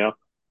for them now.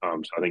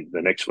 So I think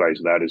the next phase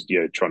of that is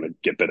trying to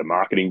get better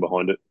marketing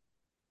behind it.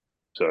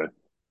 So,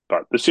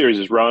 but the series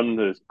is run.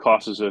 The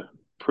classes are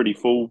pretty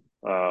full.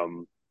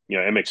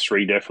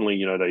 MX3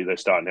 definitely. They're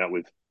starting out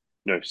with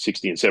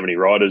 60 and 70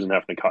 riders and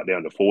having to cut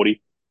down to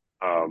 40.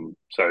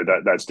 So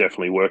that's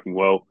definitely working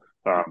well.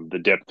 The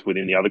depth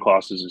within the other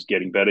classes is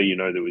getting better.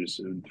 There was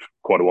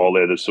quite a while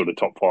there. There's sort of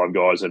top 5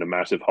 guys in a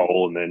massive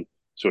hole, and then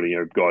sort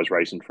of guys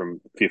racing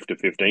from 5th to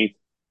 15th.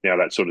 Now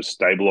that's sort of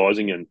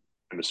stabilizing, and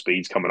the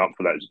speeds coming up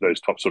for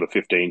those top sort of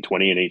 15,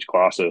 20 in each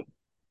class are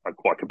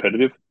quite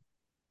competitive.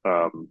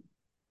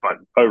 But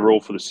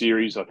overall for the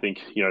series, I think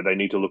they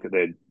need to look at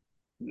their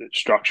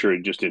structure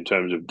just in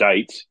terms of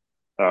dates.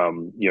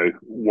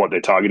 What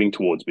they're targeting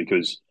towards,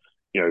 because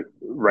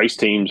race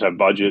teams have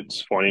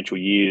budgets, financial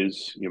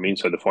years.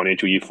 So the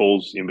financial year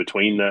falls in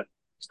between that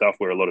stuff,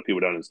 where a lot of people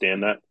don't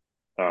understand that.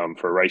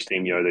 For a race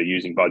team, they're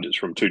using budgets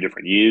from 2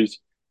 different years,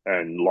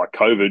 and like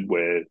COVID,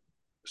 where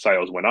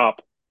sales went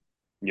up,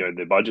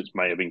 their budgets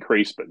may have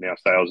increased, but now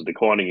sales are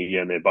declining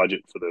again. Their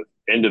budget for the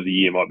end of the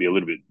year might be a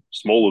little bit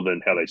smaller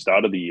than how they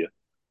started the year.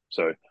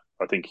 So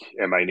I think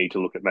MA need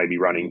to look at maybe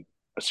running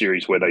a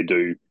series where they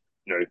do,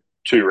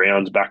 2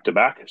 rounds back to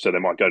back. So they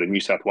might go to New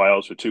South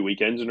Wales for 2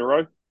 weekends in a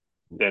row,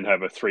 then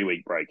have a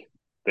 3-week break,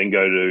 then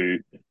go to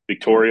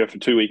Victoria for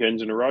 2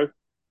 weekends in a row,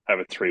 have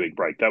a 3-week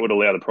break. That would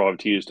allow the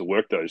privateers to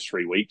work those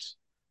 3 weeks,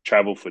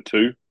 travel for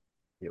 2,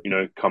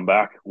 come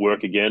back,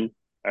 work again.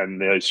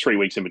 And those 3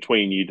 weeks in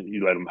between,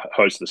 you let them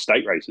host the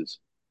state races.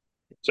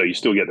 So you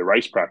still get the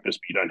race practice,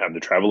 but you don't have the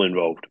travel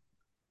involved.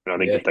 And I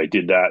think if they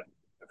did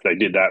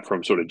that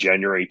from sort of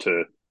January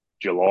to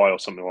July or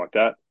something like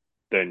that,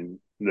 then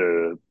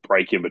the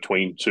break in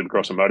between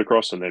Supercross and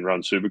motocross, and then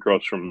run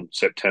Supercross from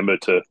September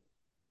to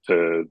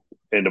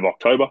end of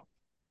October,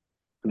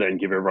 and then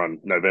give everyone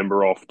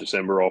November off,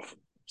 December off,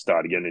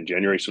 start again in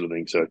January, sort of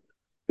thing. So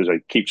because they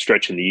keep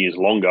stretching the years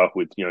longer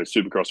with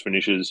Supercross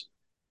finishes,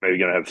 maybe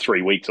going to have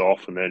 3 weeks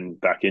off and then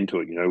back into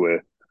it.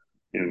 Where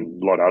in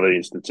a lot of other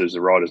instances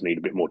the riders need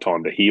a bit more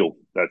time to heal.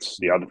 That's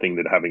the other thing,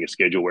 that having a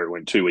schedule where it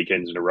went 2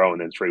 weekends in a row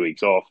and then 3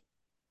 weeks off,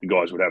 the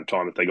guys would have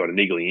time if they got a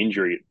niggly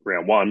injury at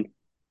round 1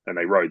 and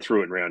they rode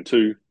through it in round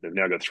 2. They've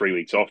now got 3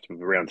 weeks off. To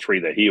round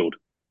 3, they're healed.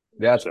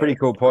 Yeah, it's a pretty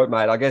cool point,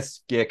 mate. I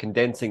guess,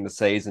 condensing the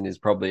season is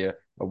probably a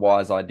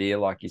wise idea,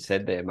 like you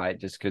said there, mate,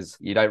 just because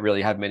you don't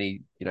really have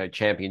many,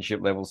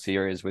 championship level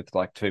series with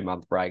like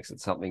 2-month breaks.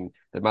 It's something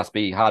that must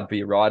be hard for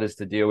your riders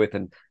to deal with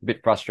and a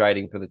bit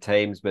frustrating for the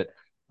teams. But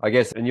I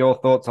guess, and your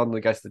thoughts on,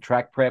 the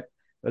track prep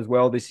as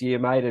well this year,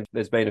 mate?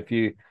 There's been a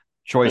few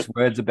choice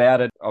words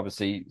about it.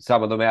 Obviously,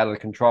 some of them out of the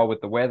control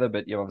with the weather,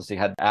 but you obviously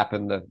had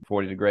Appen, the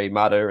 40-degree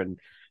mutter, and,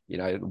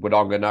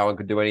 Wodonga no one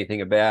could do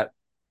anything about.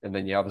 And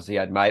then you obviously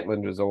had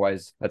Maitland,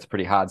 that's a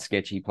pretty hard,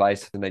 sketchy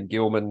place. And then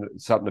Gilman,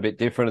 something a bit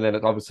different. And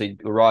then obviously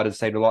the riders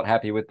seemed a lot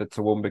happy with the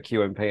Toowoomba,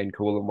 QMP and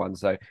Coolum one.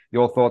 So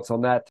your thoughts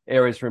on that?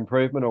 Areas for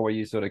improvement, or were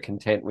you sort of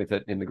content with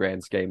it in the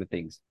grand scheme of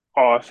things?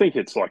 Oh, I think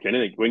it's like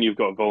anything. When you've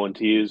got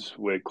volunteers,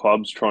 where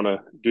clubs trying to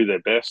do their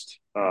best,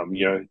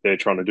 they're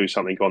trying to do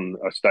something on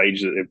a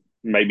stage that they've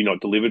maybe not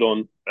delivered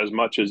on as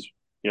much as,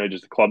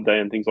 just a club day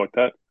and things like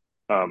that.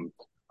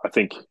 I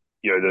think,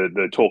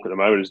 the talk at the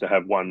moment is to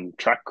have one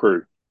track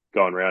crew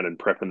going around and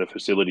prepping the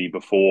facility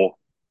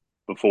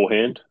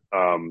beforehand,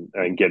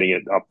 and getting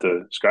it up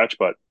to scratch.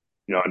 But,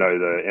 I know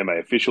the MA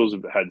officials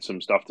have had some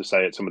stuff to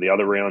say at some of the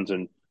other rounds,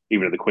 and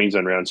even at the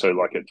Queensland round. So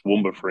like at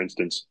Toowoomba, for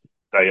instance,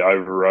 they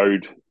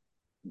overrode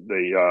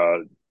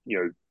the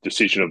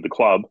decision of the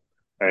club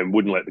and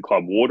wouldn't let the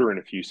club water in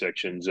a few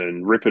sections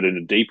and rip it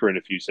in deeper in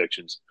a few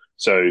sections.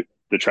 So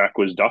the track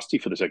was dusty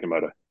for the second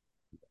moto,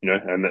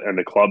 and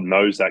the club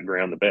knows that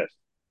ground the best.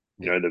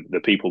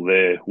 The people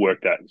there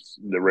worked at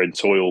the red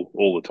soil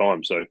all the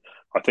time. So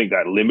I think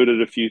that limited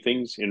a few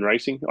things in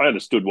racing. I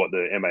understood what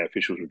the MA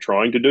officials were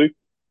trying to do,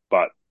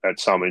 but at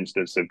some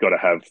instance, they've got to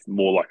have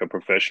more like a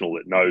professional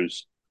that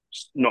knows,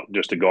 not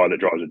just a guy that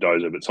drives a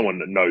dozer, but someone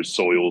that knows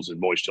soils and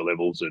moisture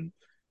levels and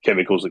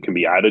chemicals that can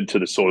be added to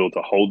the soil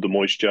to hold the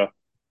moisture,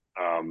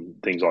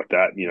 things like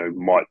that.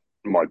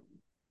 Might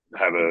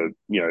have a,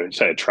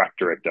 say a track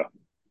director,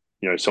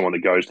 someone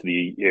that goes to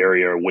the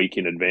area a week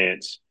in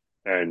advance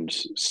and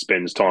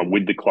spends time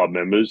with the club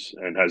members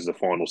and has the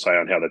final say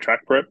on how the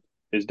track prep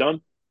is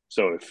done.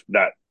 So if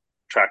that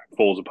track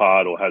falls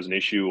apart or has an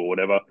issue or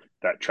whatever,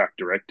 that track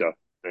director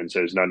then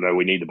says, no, no,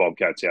 we need the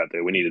Bobcats out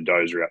there. We need a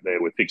dozer out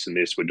there. We're fixing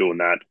this. We're doing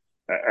that.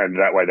 And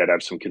that way they'd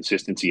have some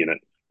consistency in it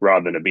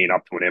rather than it being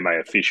up to an MA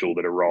official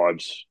that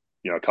arrives,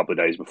 a couple of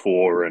days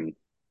before and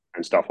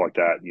stuff like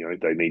that.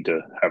 They need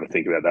to have a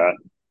think about that.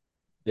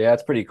 Yeah,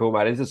 it's pretty cool,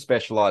 mate. It's a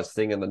specialized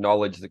thing, and the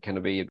knowledge that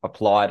can be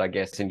applied, I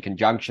guess, in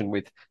conjunction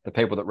with the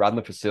people that run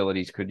the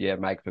facilities could,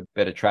 make for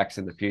better tracks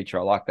in the future.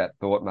 I like that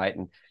thought, mate.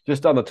 And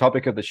just on the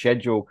topic of the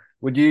schedule,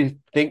 would you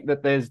think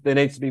that there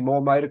needs to be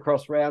more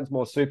motocross rounds,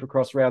 more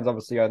supercross rounds?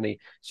 Obviously, only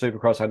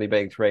supercross only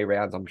being 3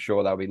 rounds. I'm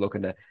sure they'll be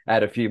looking to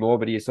add a few more.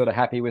 But are you sort of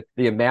happy with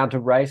the amount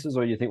of races,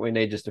 or do you think we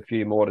need just a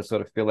few more to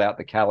sort of fill out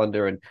the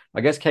calendar and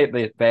I guess keep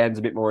the fans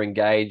a bit more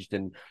engaged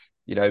and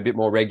a bit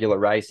more regular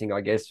racing,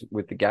 I guess,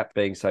 with the gap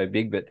being so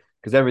big, but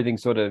because everything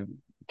sort of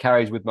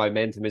carries with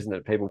momentum, isn't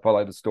it? People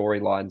follow the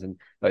storylines and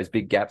those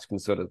big gaps can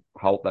sort of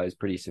halt those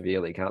pretty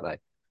severely, can't they?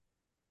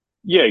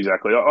 Yeah,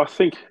 exactly. I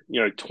think,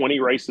 20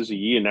 races a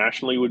year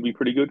nationally would be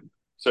pretty good.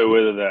 So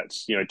whether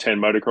that's, 10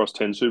 motocross,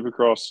 10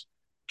 supercross,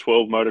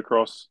 12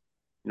 motocross,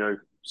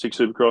 6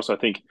 supercross, I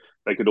think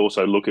they could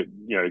also look at,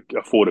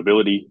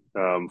 affordability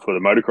for the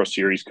motocross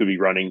series could be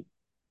running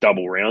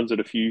double rounds at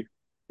a few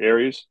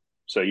areas.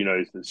 So,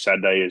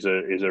 Saturday is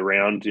a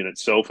round in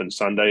itself and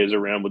Sunday is a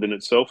round within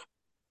itself.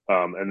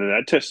 And then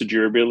that tests the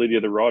durability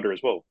of the rider as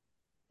well.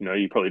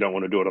 You probably don't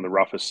want to do it on the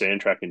roughest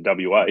sand track in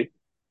WA,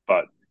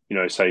 but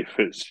say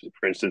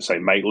for instance, say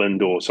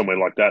Maitland or somewhere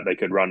like that, they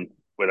could run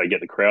where they get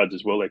the crowds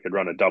as well. They could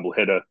run a double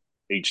header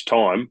each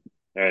time,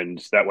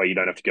 and that way you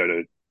don't have to go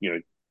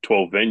to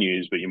 12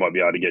 venues, but you might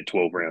be able to get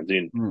 12 rounds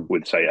in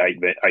with say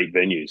eight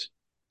venues.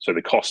 So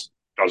the cost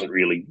doesn't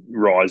really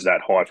rise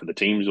that high for the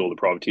teams or the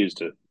privateers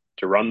to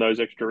run those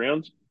extra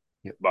rounds.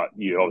 Yep. But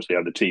you obviously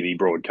have the TV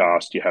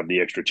broadcast, you have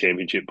the extra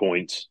championship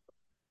points,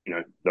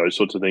 those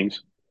sorts of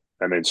things,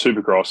 and then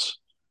Supercross,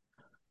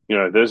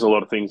 there's a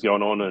lot of things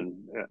going on.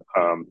 And,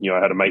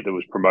 I had a mate that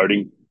was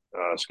promoting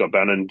Scott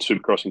Bannon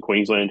Supercross in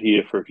Queensland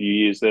here for a few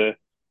years there.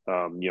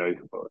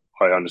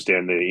 I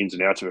understand the ins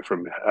and outs of it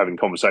from having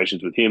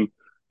conversations with him.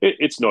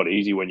 It's not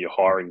easy when you're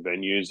hiring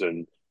venues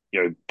and,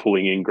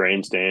 pulling in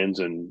grandstands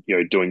and,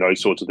 doing those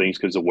sorts of things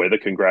because the weather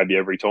can grab you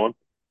every time.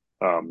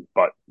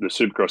 But the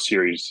Supercross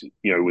series,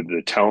 with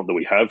the talent that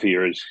we have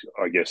here is,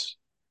 I guess,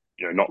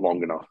 not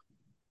long enough.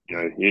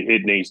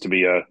 It needs to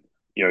be a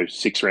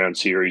 6 round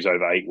series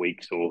over 8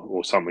 weeks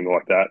or something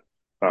like that.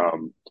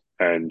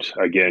 And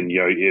again,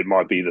 it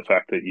might be the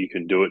fact that you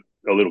can do it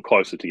a little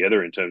closer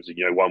together in terms of,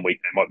 one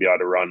week they might be able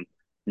to run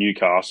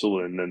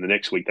Newcastle and then the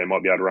next week they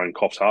might be able to run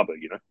Coffs Harbour,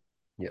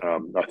 Yeah.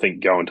 I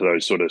think going to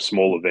those sort of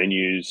smaller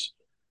venues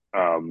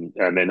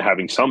and then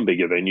having some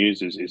bigger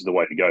venues is the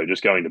way to go.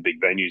 Just going to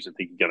big venues and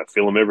thinking you're going to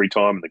fill them every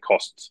time and the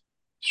costs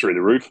through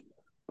the roof.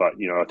 But,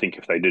 I think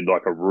if they did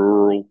like a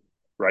rural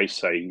race,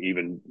 say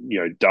even,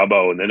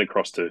 Dubbo and then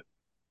across to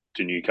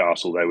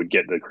Newcastle, they would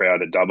get the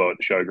crowd at Dubbo at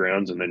the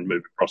showgrounds and then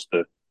move across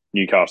to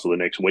Newcastle the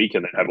next week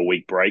and then have a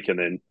week break and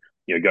then,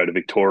 go to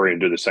Victoria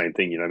and do the same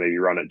thing, maybe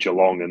run at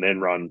Geelong and then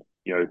run,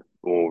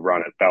 or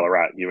run at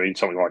Ballarat,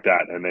 something like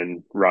that, and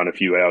then run a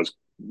few hours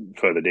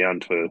further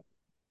down for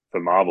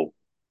Marvel.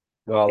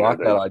 Well, I like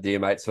that idea,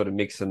 mate, sort of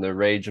mixing the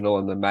regional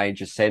and the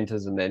major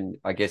centres, and then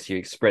I guess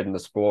you're spreading the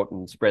sport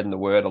and spreading the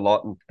word a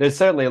lot. And there's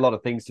certainly a lot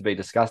of things to be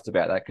discussed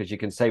about that because you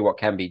can see what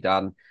can be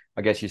done.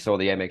 I guess you saw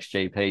the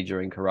MXGP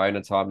during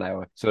Corona time. They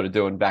were sort of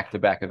doing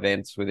back-to-back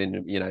events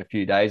within, a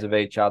few days of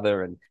each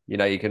other. And,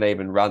 you can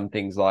even run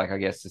things like, I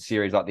guess, a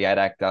series like the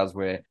ADAC does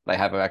where they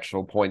have an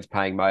actual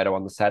points-paying moto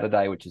on the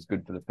Saturday, which is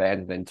good for the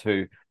fans, and then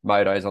 2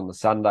 motos on the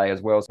Sunday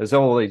as well. So there's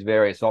all these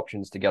various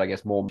options to get, I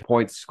guess, more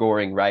points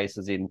scoring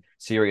races in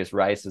serious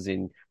races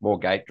in more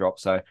gate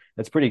drops. So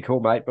it's pretty cool,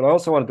 mate. But I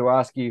also wanted to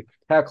ask you,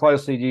 how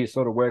closely do you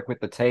sort of work with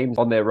the teams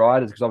on their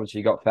riders? Because obviously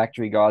you got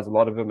factory guys, a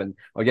lot of them, and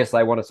I guess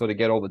they want to sort of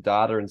get all the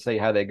data and see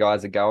how their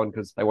guys are going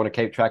because they want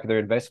to keep track of their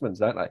investments,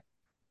 don't they?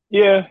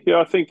 Yeah,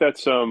 I think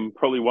that's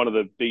probably one of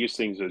the biggest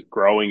things that's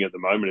growing at the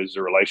moment is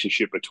the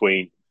relationship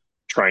between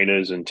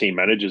trainers and team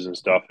managers and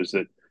stuff. Is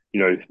that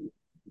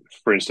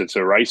for instance,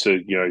 a racer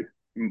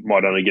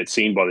might only get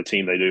seen by the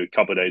team. They do a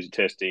couple of days of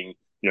testing,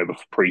 before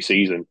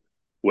pre-season,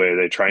 where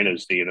their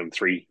trainers seeing them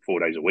 3-4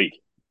 days a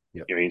week.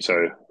 Yep.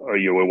 So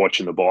we're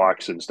watching the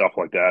bikes and stuff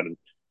like that,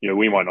 and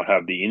we might not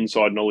have the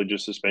inside knowledge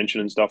of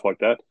suspension and stuff like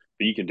that,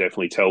 but you can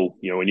definitely tell.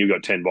 When you've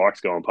got 10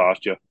 bikes going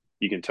past you,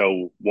 you can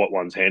tell what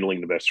one's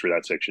handling the best through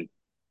that section.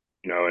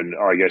 And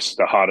I guess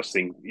the hardest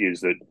thing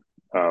is that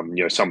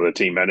some of the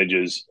team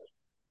managers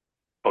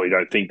probably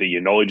don't think that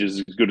your knowledge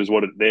is as good as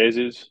what theirs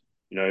is.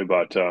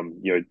 But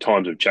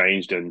times have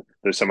changed and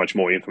there's so much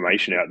more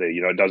information out there.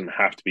 It doesn't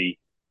have to be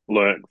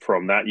learnt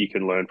from that. You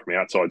can learn from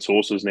outside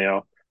sources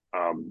now.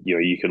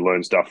 You can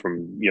learn stuff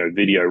from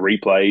video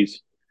replays.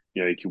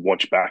 You can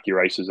watch back your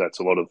races. That's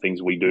a lot of things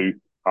we do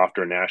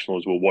after a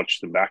nationals, we'll watch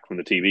them back from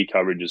the TV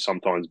coverage is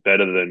sometimes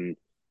better than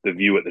the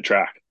view at the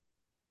track.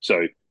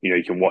 So,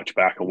 you can watch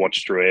back and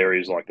watch through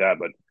areas like that.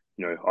 But,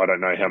 I don't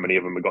know how many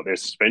of them have got their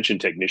suspension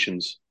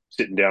technicians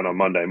sitting down on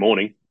Monday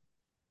morning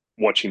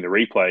watching the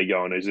replay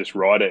going, is this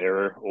rider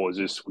error or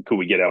could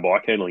we get our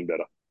bike handling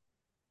better?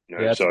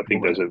 Yeah, that's So I cool,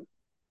 think mate.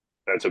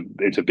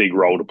 it's a big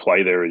role to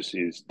play there is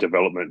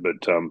development.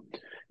 But,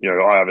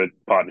 I have a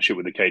partnership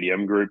with the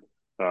KDM group.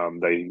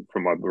 They,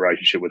 from my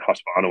relationship with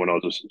Husqvarna when I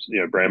was,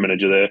 brand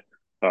manager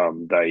there,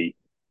 they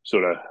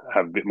sort of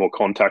have a bit more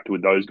contact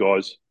with those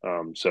guys.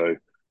 So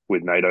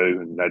with NATO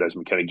and NATO's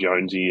mechanic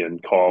Jonesy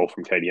and Kyle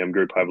from KDM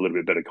Group, I have a little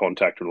bit better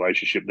contact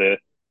relationship there.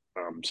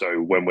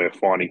 So when we're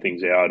finding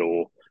things out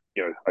or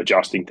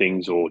adjusting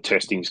things or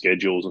testing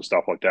schedules and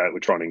stuff like that, we're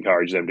trying to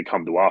encourage them to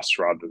come to us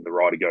rather than the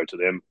rider go to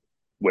them,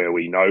 where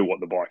we know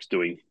what the bike's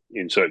doing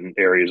in certain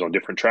areas on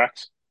different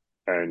tracks,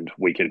 and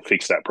we can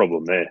fix that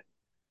problem there.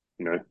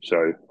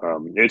 So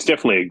it's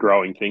definitely a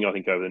growing thing. I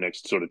think over the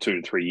next sort of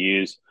 2 to 3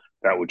 years,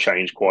 that will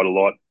change quite a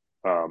lot.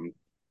 Um,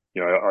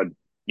 I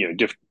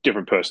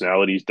different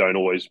personalities don't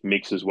always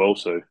mix as well,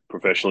 so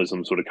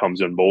professionalism sort of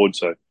comes on board.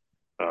 So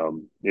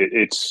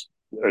it's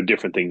a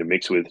different thing to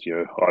mix with.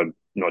 I'm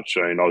not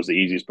saying I was the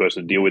easiest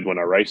person to deal with when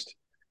I raced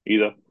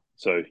either.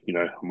 So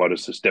I might have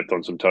stepped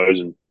on some toes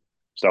and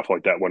stuff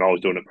like that when I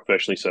was doing it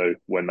professionally. So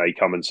when they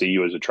come and see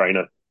you as a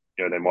trainer,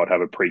 they might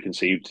have a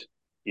preconceived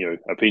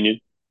opinion.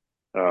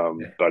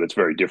 But it's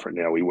very different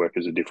now. We work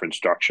as a different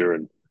structure,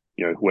 and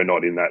we're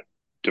not in that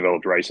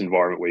developed race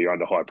environment where you're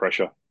under high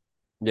pressure.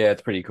 Yeah,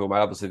 it's pretty cool, mate.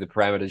 Obviously, the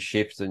parameters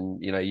shift,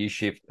 and you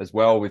shift as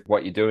well with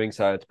what you're doing.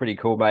 So it's pretty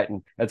cool, mate.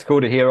 And it's cool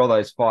to hear all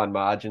those fine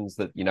margins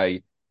that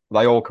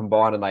they all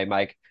combine and they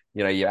make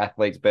your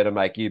athletes better,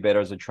 make you better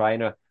as a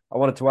trainer. I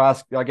wanted to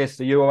ask, I guess,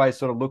 are you always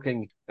sort of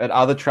looking at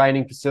other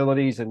training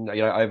facilities and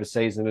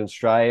overseas in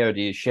Australia? Or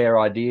do you share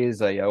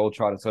ideas? Are you all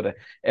trying to sort of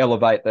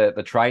elevate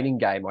the training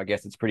game? I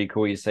guess it's pretty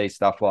cool. You see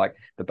stuff like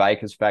the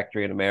Baker's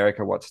Factory in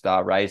America, what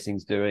Star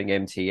Racing's doing,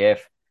 MTF.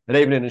 And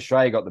even in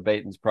Australia, got the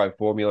Beaton's Pro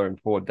Formula and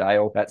Ford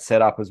Dale that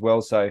set up as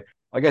well. So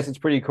I guess it's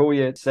pretty cool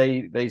you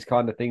see these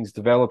kind of things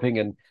developing.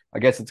 And I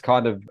guess it's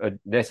kind of a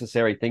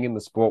necessary thing in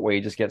the sport where you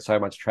just get so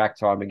much track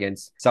time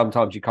against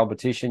sometimes your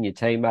competition, your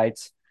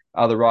teammates,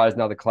 other riders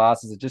in other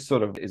classes. It just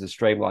sort of is a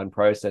streamlined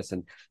process.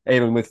 And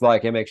even with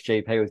like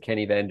MXGP with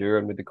Kenny Van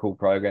Duren with the cool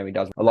program, he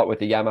does a lot with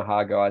the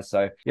Yamaha guys.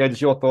 So yeah,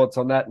 just your thoughts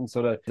on that and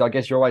sort of, I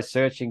guess you're always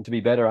searching to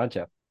be better, aren't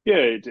you? Yeah,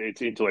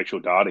 it's intellectual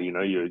data.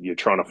 You're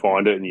trying to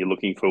find it, and you're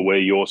looking for where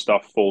your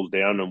stuff falls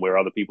down and where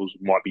other people's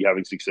might be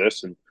having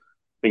success and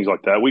things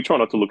like that. We try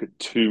not to look at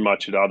too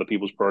much at other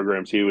people's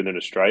programs here within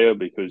Australia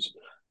because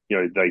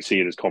they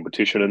see it as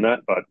competition and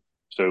that. But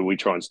so we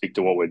try and stick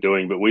to what we're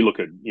doing. But we look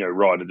at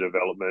rider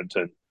development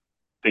and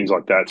things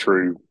like that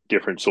through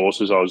different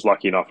sources. I was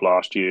lucky enough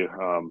last year.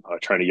 I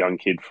trained a young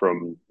kid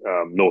from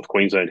North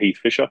Queensland, Heath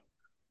Fisher,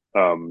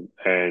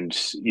 and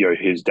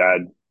his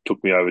dad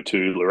took me over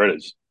to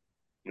Loretta's.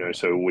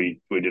 So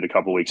we did a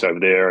couple of weeks over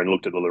there and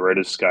looked at the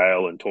Loretta's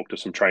scale and talked to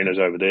some trainers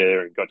over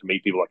there and got to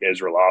meet people like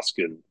Ezra Lusk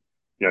and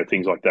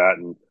things like that.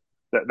 And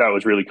that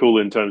was really cool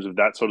in terms of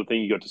that sort of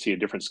thing. You got to see a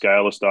different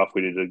scale of stuff.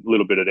 We did a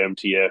little bit at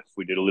MTF,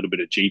 we did a little bit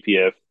at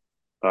GPF,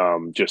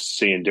 just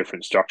seeing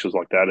different structures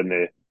like that and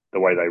the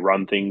way they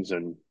run things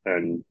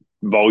and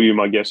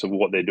volume, I guess, of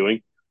what they're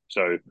doing.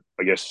 So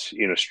I guess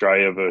in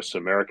Australia versus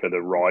America,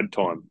 the ride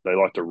time, they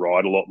like to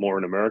ride a lot more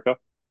in America,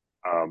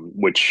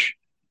 which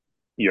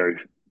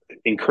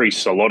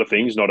increase a lot of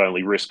things, not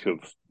only risk of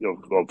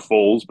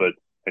falls, but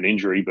an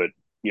injury, but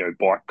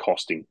bike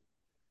costing.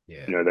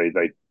 Yeah.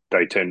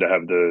 They tend to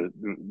have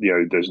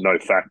there's no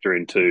factor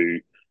into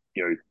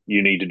you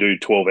need to do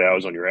 12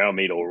 hours on your hour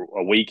meter or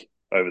a week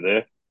over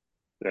there,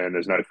 and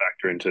there's no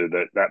factor into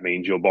that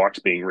means your bike's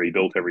being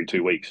rebuilt every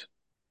 2 weeks.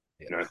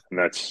 Yeah. And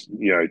that's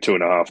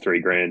 2.5,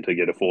 3 grand to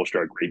get a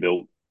 4-stroke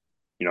rebuilt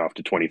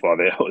after 25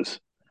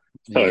 hours.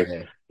 So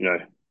Yeah. you know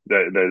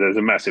there's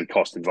a massive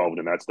cost involved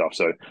in that stuff.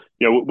 So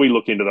we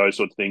look into those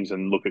sorts of things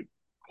and look at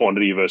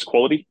quantity versus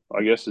quality,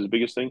 I guess, is the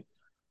biggest thing.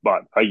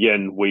 But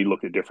again, we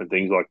look at different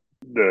things like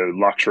the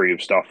luxury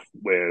of stuff.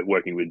 We're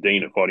working with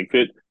Dean at Fighting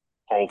Fit.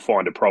 I'll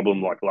find a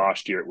problem like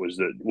last year. It was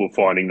that we're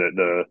finding that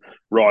the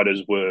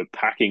riders were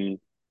packing,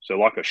 so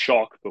like a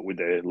shock, but with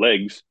their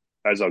legs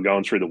as they're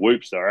going through the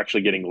whoops, they're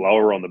actually getting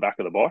lower on the back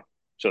of the bike.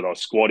 So they're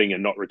squatting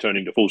and not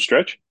returning to full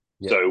stretch.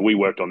 Yeah. So we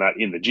worked on that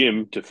in the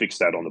gym to fix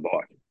that on the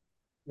bike.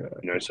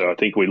 So I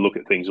think we look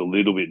at things a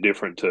little bit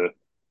different to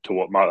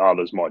what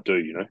others might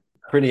do.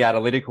 Pretty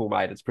analytical,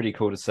 mate. It's pretty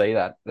cool to see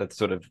that. That's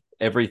sort of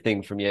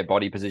everything from your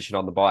body position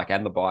on the bike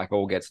and the bike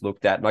all gets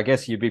looked at. And I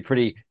guess you'd be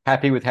pretty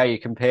happy with how you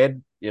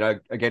compared,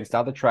 against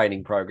other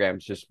training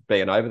programs just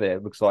being over there.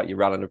 It looks like you're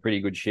running a pretty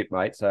good ship,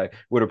 mate. So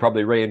would have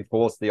probably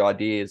reinforced the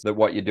ideas that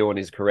what you're doing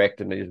is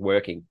correct and is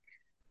working.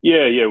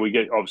 Yeah. We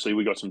got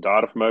some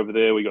data from over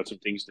there. We got some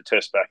things to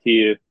test back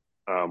here.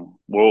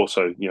 We're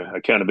also,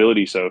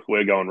 accountability. So if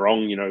we're going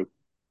wrong,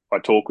 I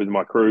talk with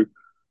my crew.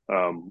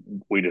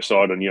 We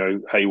decide on,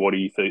 hey, what are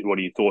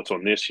your thoughts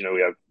on this?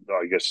 We have,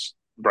 I guess,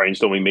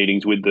 brainstorming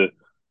meetings with the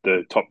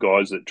the top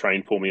guys that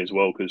train for me as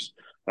well, because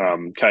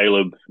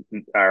Caleb,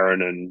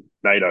 Aaron, and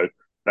NATO,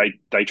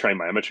 they train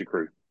my amateur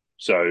crew.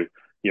 So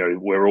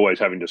we're always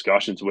having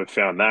discussions. We've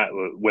found that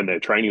when they're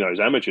training those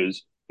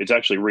amateurs, it's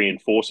actually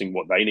reinforcing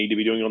what they need to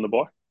be doing on the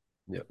bike.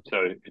 Yep.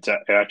 So it's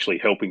actually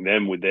helping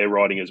them with their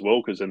riding as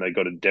well, because then they've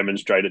got to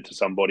demonstrate it to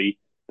somebody.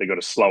 They've got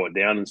to slow it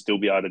down and still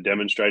be able to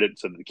demonstrate it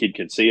so that the kid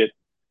can see it,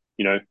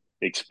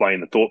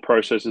 explain the thought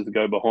processes that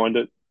go behind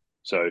it.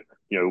 So,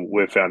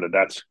 we've found that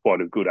that's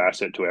quite a good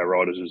asset to our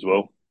riders as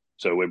well.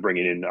 So we're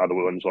bringing in other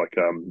ones like,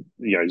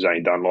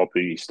 Zane Dunlop,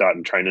 who's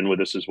starting training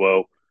with us as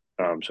well.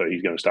 So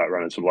he's going to start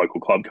running some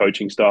local club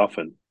coaching stuff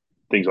and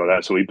things like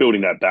that. So we're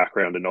building that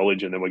background and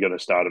knowledge, and then we're going to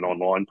start an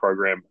online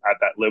program at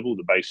that level,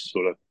 the base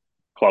sort of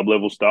club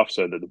level stuff,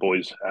 so that the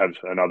boys have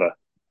another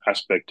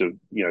aspect of,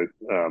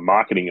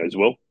 marketing as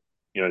well.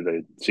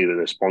 They see that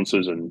they're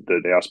sponsors and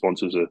that our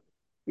sponsors are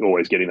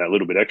always getting that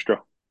little bit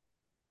extra.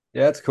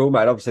 Yeah, it's cool,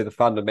 mate. Obviously, the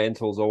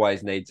fundamentals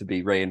always need to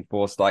be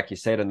reinforced, like you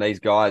said. And these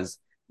guys,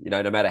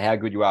 no matter how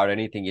good you are at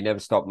anything, you never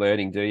stop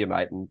learning, do you,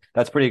 mate? And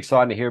that's pretty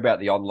exciting to hear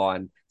about the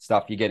online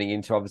stuff you're getting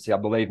into. Obviously, I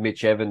believe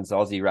Mitch Evans,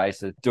 Aussie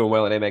racer, doing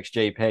well in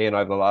MXGP, and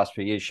over the last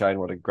few years shown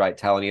what a great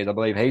talent he is. I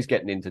believe he's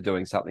getting into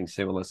doing something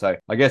similar. So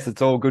I guess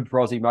it's all good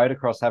for Aussie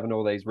motocross having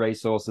all these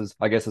resources,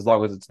 I guess, as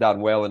long as it's done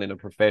well and in a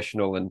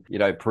professional and,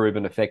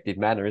 proven effective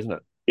manner, isn't it?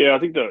 Yeah, I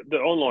think the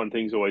online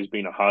thing's always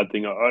been a hard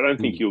thing. I don't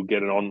think you'll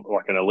get an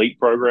elite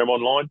program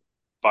online,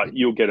 but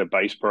you'll get a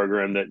base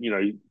program that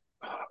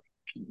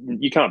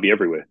you can't be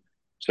everywhere.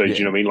 So do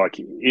you know what I mean? Like,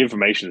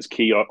 information is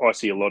key. I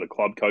see a lot of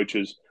club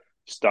coaches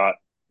start,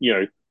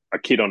 a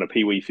kid on a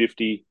Pee-wee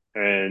 50,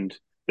 and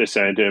they're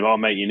saying to him, "Oh,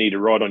 mate, you need to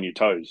ride on your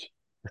toes."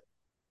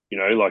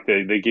 Like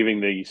they're giving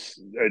these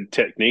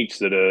techniques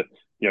that are,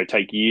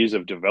 take years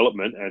of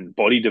development and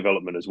body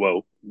development as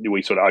well.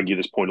 We sort of argue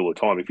this point all the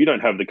time. If you don't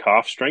have the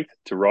calf strength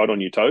to ride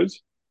on your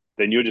toes,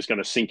 then you're just going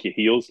to sink your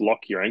heels, lock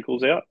your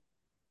ankles out,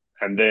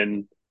 and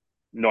then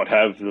not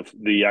have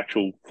the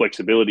actual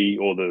flexibility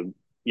or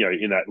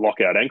in that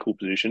lockout ankle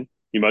position.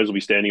 You might as well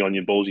be standing on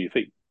your balls of your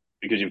feet,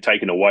 because you've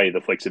taken away the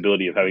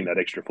flexibility of having that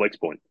extra flex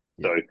point.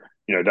 Yeah.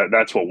 So,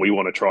 that's what we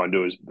want to try and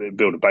do, is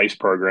build a base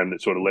program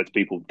that sort of lets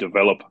people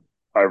develop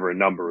over a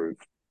number of,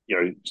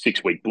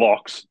 6-week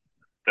blocks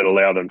that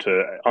allow them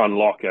to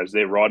unlock as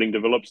their riding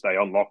develops. They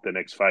unlock the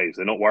next phase.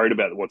 They're not worried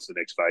about what's the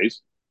next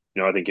phase.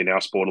 I think in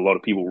our sport, a lot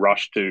of people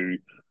rush to,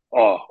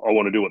 oh, I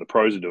want to do what the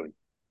pros are doing.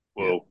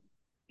 Well,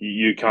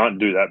 you can't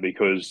do that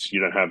because you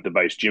don't have the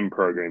base gym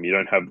program. You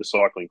don't have the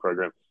cycling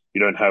program.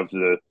 You don't have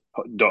the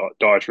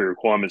dietary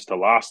requirements to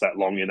last that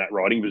long in that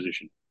riding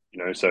position.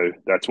 So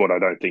that's what I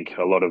don't think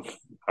a lot of,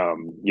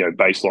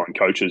 baseline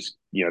coaches,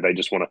 they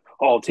just want to,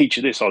 oh, I'll teach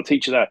you this, I'll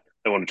teach you that.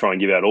 They want to try and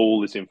give out all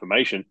this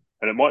information,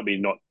 and it might be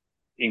not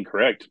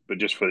incorrect, but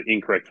just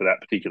incorrect for that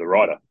particular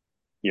rider,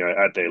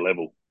 at their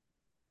level.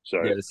 So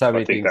yeah, there's so I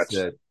many think things that's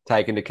to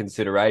take into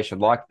consideration,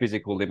 like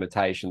physical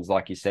limitations,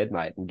 like you said,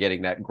 mate, and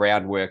getting that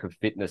groundwork of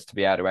fitness to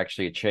be able to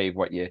actually achieve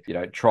what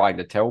you're, trying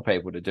to tell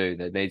people to do.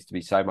 There needs to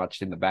be so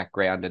much in the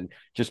background and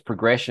just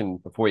progression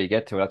before you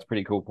get to it. That's a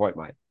pretty cool point,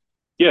 mate.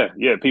 Yeah.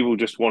 People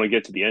just want to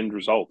get to the end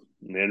result,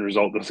 and the end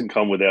result doesn't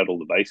come without all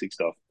the basic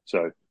stuff.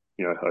 So,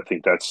 I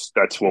think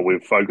that's what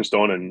we've focused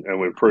on, and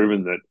we've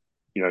proven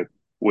that,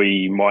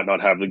 we might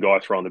not have the guy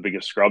throwing the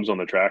biggest scrubs on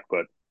the track,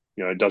 but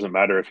it doesn't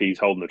matter if he's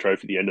holding the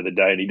trophy at the end of the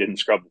day and he didn't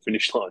scrub the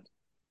finish line.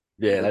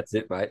 Yeah, that's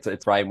it, mate.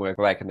 It's framework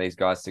making these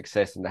guys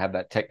success and to have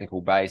that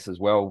technical base as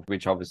well,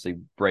 which obviously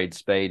breeds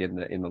speed in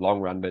the long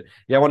run. But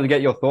yeah, I wanted to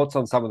get your thoughts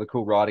on some of the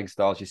cool riding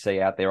styles you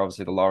see out there.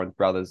 Obviously, the Lawrence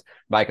brothers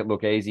make it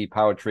look easy,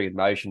 poetry in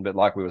motion. But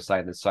like we were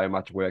saying, there's so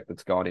much work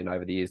that's gone in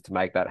over the years to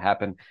make that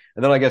happen.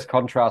 And then I guess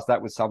contrast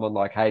that with someone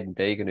like Hayden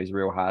Deegan, who's a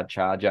real hard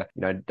charger.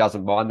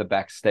 Doesn't mind the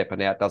back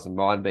stepping out, doesn't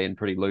mind being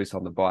pretty loose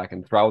on the bike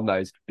and throwing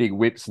those big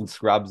whips and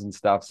scrubs and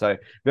stuff. So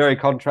very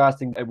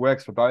contrasting. It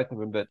works for both of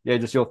them. But yeah,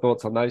 just your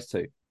thoughts on those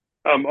two.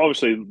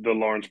 Obviously the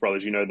Lawrence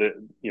brothers,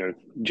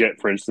 Jet,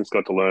 for instance,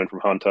 got to learn from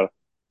Hunter.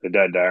 The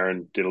dad,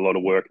 Darren, did a lot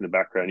of work in the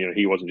background.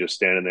 He wasn't just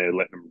standing there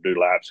letting them do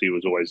laps. He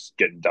was always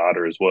getting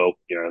data as well.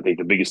 I think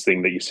the biggest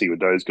thing that you see with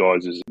those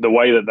guys is the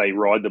way that they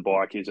ride the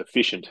bike is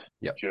efficient.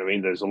 Yep. Do you know what I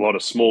mean? There's a lot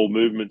of small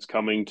movements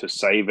coming to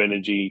save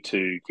energy,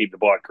 to keep the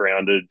bike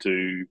grounded,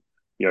 to,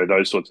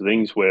 those sorts of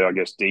things, where I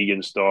guess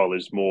Deegan's style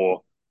is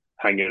more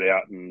hang it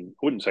out, and I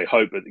wouldn't say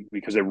hope, but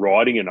because they're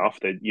riding enough,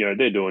 they're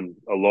doing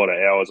a lot of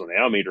hours on the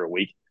hour meter a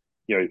week.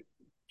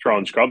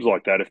 Throwing scrubs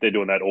like that, if they're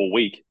doing that all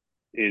week,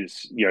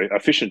 is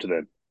efficient to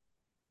them.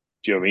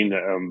 Do you know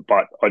what I mean?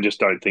 But I just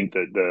don't think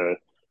that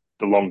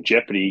the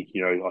longevity.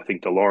 I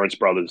think the Lawrence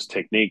brothers'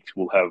 techniques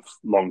will have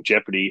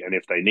longevity, and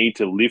if they need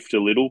to lift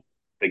a little,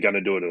 they're going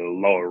to do it at a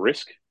lower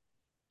risk.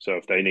 So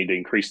if they need to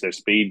increase their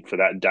speed for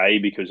that day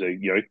because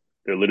they're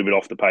a little bit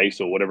off the pace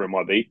or whatever it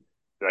might be,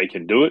 they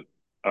can do it.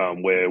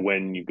 Where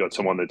when you've got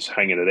someone that's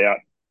hanging it out,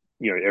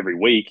 every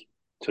week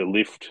to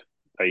lift,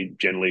 they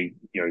generally,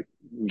 going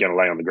to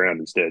lay on the ground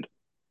instead,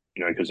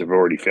 because they've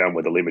already found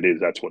where the limit is.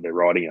 That's what they're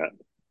riding at.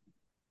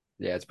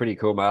 Yeah, it's pretty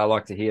cool, mate. I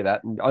like to hear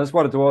that. And I just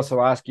wanted to also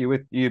ask you,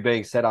 with you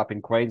being set up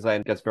in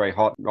Queensland, it gets very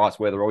hot, nice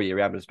weather all year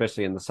round, but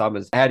especially in the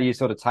summers. How do you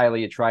sort of tailor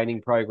your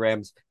training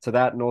programs to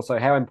that? And also,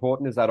 how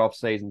important is that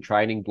off-season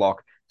training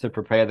block to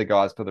prepare the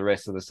guys for the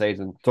rest of the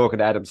season? Talking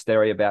to Adam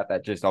Sterry about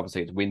that, just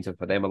obviously it's winter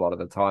for them a lot of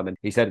the time. And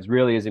he said it's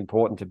really is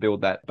important to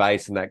build that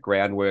base and that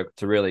groundwork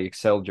to really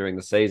excel during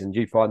the season. Do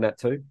you find that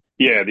too?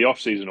 Yeah, the off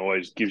season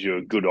always gives you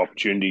a good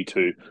opportunity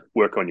to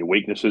work on your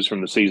weaknesses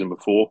from the season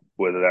before,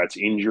 whether that's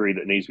injury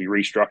that needs to be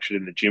restructured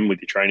in the gym with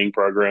your training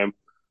program,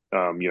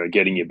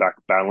 getting your back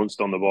balanced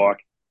on the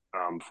bike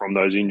from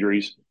those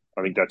injuries.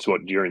 I think that's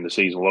what during the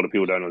season a lot of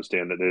people don't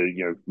understand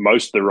that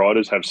most of the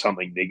riders have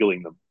something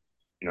niggling them,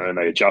 Yeah. and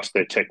they adjust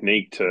their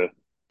technique to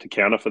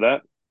counter for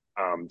that.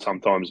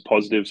 Sometimes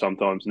positive,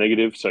 sometimes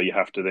negative. So you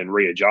have to then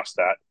readjust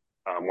that.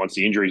 Once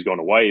the injury's gone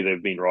away,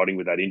 they've been riding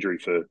with that injury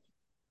for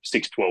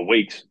 6 to 12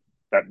 weeks.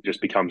 That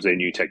just becomes their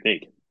new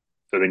technique.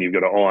 So then you've got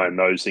to iron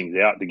those things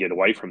out to get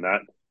away from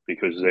that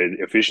because their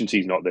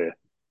efficiency is not there.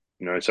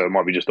 So it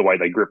might be just the way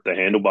they grip the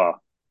handlebar.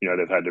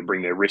 They've had to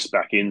bring their wrist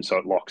back in so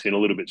it locks in a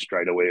little bit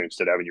straight away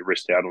instead of having your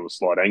wrist out on a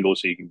slight angle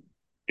so you can,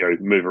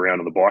 move around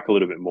on the bike a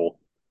little bit more.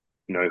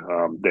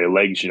 Their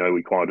legs,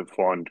 we kind of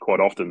find quite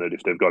often that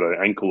if they've got an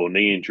ankle or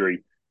knee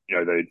injury,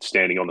 they're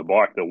standing on the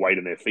bike, the weight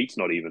in their feet's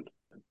not even.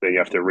 Then you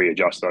have to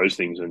readjust those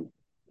things, and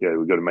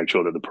we've got to make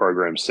sure that the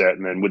program's set.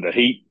 And then with the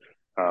heat,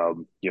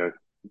 um, you know,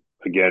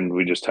 again,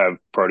 we just have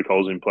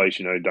protocols in place.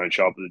 Don't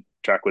show up at the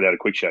track without a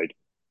quick shade.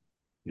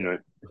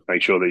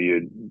 Make sure that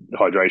your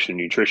hydration and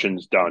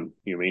nutrition's done.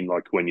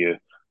 Like when you're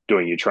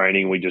doing your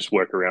training, we just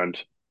work around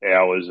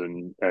hours,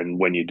 and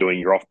when you're doing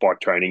your off bike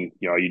training,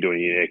 you're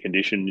doing your air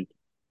conditioned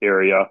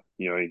area,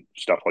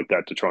 stuff like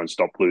that to try and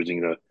stop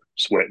losing the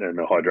sweat and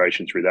the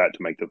hydration through that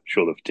to make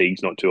sure the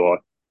fatigue's not too high.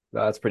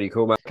 That's pretty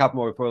cool, mate. A couple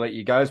more before I let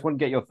you go. Just want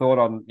to get your thought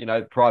on,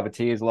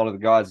 privateers. A lot of the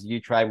guys you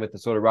train with the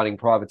sort of running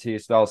privateer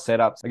style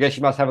setups. I guess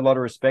you must have a lot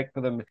of respect for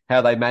them,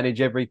 how they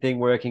manage everything,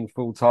 working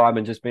full time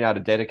and just being able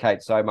to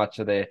dedicate so much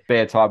of their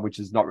spare time, which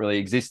is not really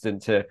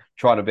existent, to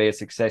trying to be a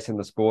success in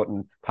the sport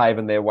and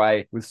paving their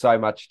way with so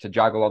much to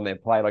juggle on their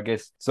plate. I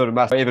guess sort of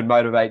must even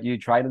motivate you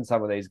training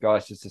some of these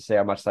guys just to see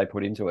how much they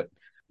put into it.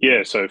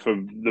 Yeah, so for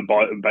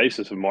the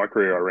basis of my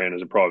career, I ran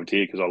as a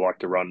privateer because I like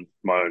to run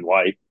my own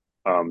way.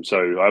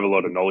 So I have a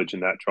lot of knowledge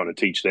in that, trying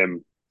to teach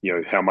them,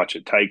 how much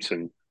it takes,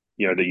 and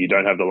that you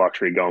don't have the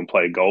luxury of go and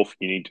play golf.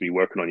 You need to be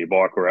working on your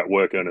bike or at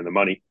work earning the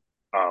money.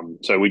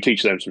 So we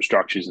teach them some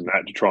structures in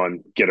that to try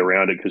and get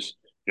around it because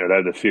they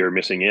have the fear of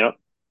missing out.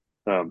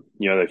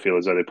 They feel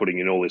as though they're putting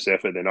in all this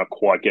effort, they're not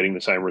quite getting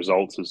the same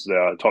results as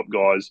the top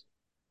guys,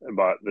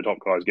 but the top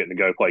guy's getting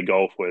to go play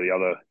golf, where the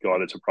other guy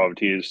that's a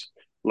privateer's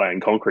laying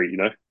concrete.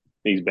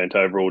 He's bent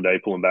over all day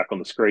pulling back on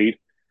the screed.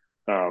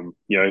 So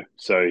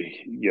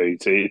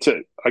it's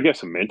a I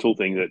guess a mental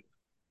thing that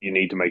you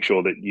need to make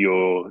sure that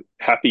you're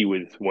happy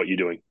with what you're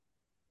doing.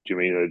 Do you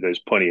mean there's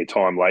plenty of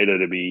time later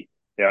to be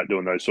out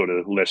doing those sort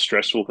of less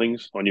stressful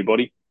things on your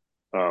body?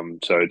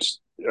 So it's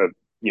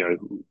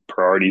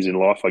priorities in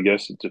life. I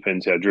guess it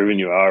depends how driven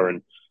you are,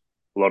 and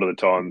a lot of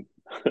the time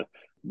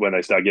when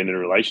they start getting into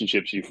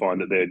relationships, you find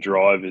that their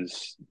drive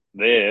is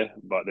there,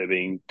 but they're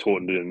being taught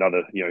to do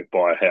another,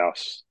 buy a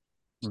house,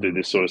 to do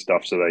this sort of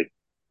stuff. So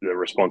the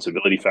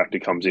responsibility factor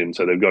comes in.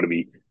 So they've got to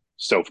be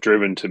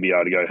self-driven to be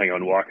able to go, hang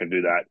on, well, I can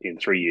do that in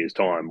 3 years'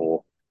 time,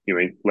 or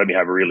let me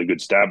have a really good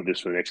stab at this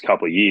for the next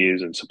couple of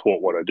years and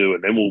support what I do,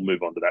 and then we'll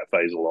move on to that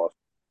phase of life.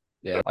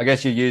 Yeah, I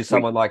guess you use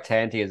someone like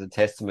Tanti as a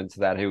testament to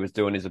that, who was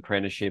doing his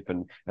apprenticeship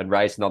and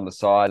racing on the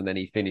side, and then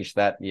he finished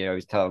that. He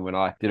was telling when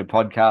I did a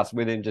podcast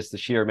with him, just the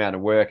sheer amount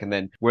of work, and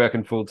then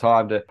working full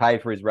time to pay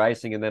for his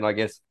racing, and then I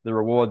guess the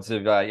rewards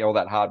of all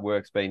that hard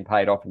work's being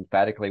paid off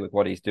emphatically with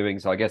what he's doing.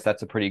 So I guess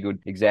that's a pretty good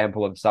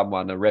example of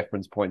someone, a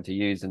reference point to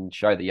use and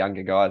show the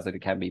younger guys that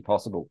it can be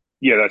possible.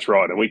 Yeah, that's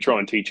right. And we try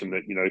and teach them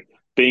that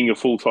being a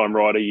full-time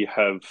rider, you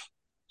have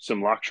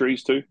some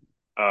luxuries too.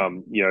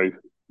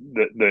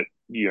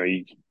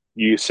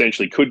 You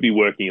essentially could be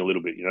working a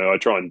little bit. I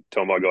try and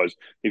tell my guys,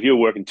 if you're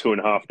working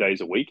 2.5 days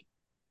a week,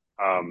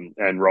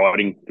 and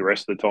riding the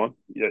rest of the time,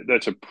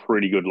 that's a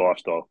pretty good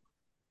lifestyle.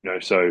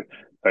 So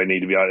they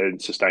need to be able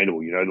and sustainable.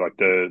 Like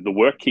the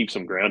work keeps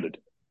them grounded,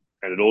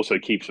 and it also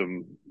keeps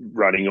them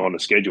running on a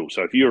schedule.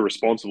 So if you're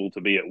responsible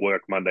to be at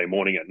work Monday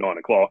morning at 9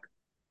 o'clock,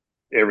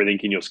 everything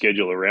in your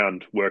schedule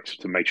around works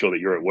to make sure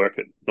that you're at work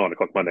at 9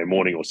 o'clock Monday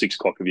morning, or 6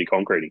 o'clock if you're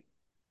concreting.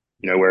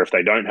 Where if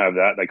they don't have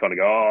that, they kind of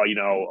go,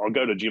 I'll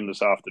go to gym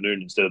this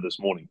afternoon instead of this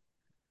morning.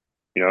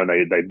 And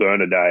they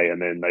burn a day,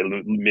 and then they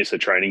miss a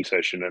training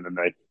session, and then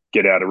they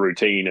get out of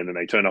routine, and then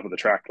they turn up at the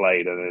track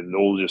late, and then it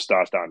all just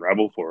starts to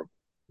unravel for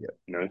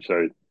them.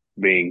 So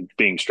being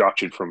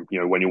structured from,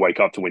 when you wake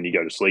up to when you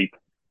go to sleep,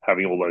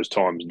 having all those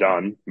times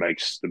done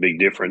makes the big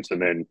difference.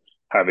 And then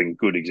having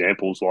good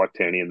examples like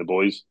Tanny and the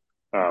boys,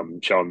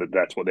 showing that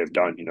that's what they've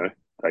done.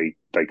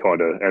 They kind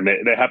of, and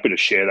they're happy to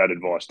share that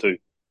advice too.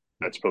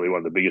 That's probably one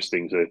of the biggest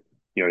things that,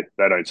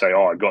 they don't say,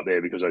 I got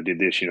there because I did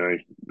this,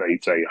 they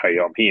say, hey,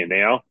 I'm here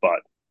now, but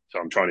so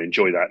I'm trying to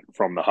enjoy that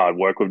from the hard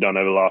work we've done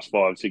over the last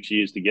 5, 6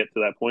 years to get to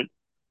that point.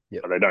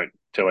 Yep. but they don't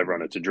tell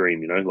everyone it's a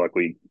dream. Like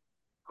we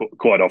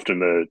quite often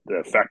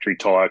the factory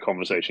tire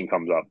conversation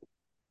comes up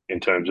in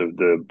terms of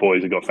the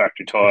boys that got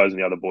factory tires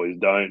and the other boys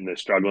don't, and they're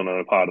struggling on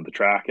a part of the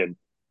track, and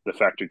the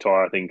factory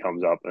tire thing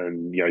comes up,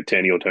 and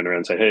Tanny will turn around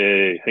and say,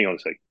 "Hey, hang on a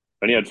sec.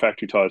 I only had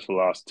factory tires for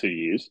the last 2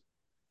 years.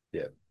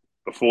 Yeah.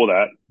 Before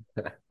that,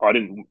 I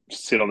didn't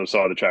sit on the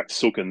side of the track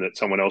sooking that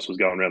someone else was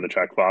going around the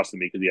track faster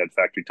than me because he had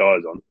factory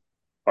tires on.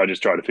 I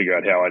just try to figure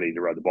out how I need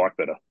to ride the bike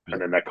better." And Yeah.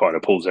 then that kind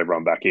of pulls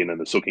everyone back in, and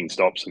the sooking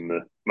stops, and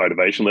the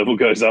motivation level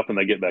goes up, and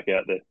they get back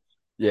out there.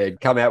 Yeah,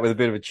 come out with a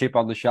bit of a chip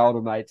on the shoulder,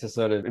 mate, to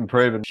sort of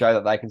improve and show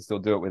that they can still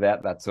do it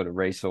without that sort of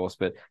resource.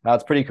 But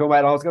it's pretty cool, mate.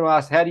 I was going to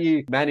ask, how do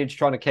you manage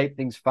trying to keep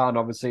things fun?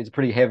 Obviously, it's a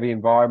pretty heavy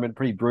environment,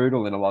 pretty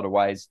brutal in a lot of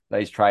ways,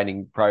 these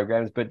training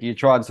programs. But do you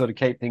try and sort of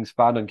keep things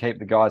fun and keep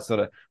the guys sort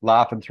of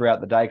laughing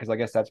throughout the day? Because I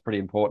guess that's pretty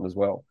important as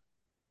well.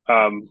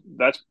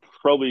 That's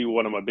probably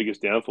one of my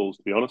biggest downfalls,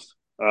 to be honest.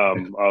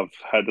 I've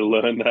had to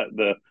learn that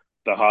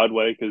the hard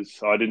way because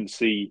I didn't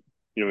see,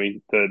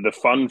 the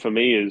fun for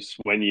me is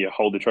when you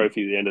hold the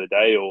trophy at the end of the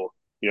day, or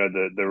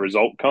the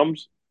result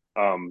comes.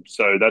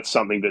 So that's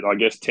something that I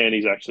guess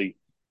Tanny's actually,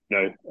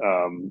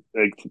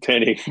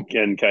 Tanny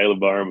and Caleb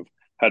Barham have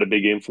had a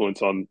big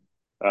influence on,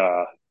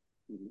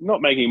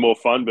 not making it more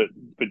fun,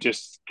 but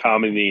just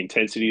calming the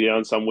intensity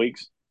down some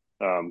weeks.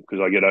 Because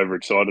I get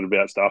overexcited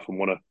about stuff and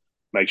want to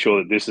make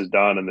sure that this is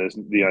done, and there's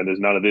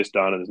none of this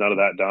done, and there's none of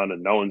that done,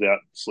 and no one's out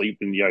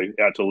sleeping,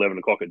 out till 11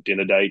 o'clock at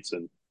dinner dates,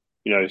 and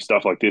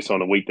stuff like this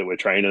on a week that we're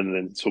training, and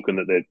then it's hooking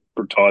that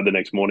they're tired the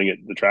next morning at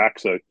the track.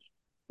 So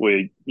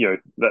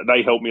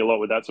they help me a lot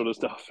with that sort of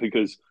stuff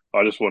because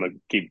I just want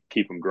to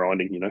keep them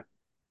grinding.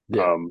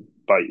 Yeah.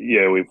 But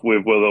yeah,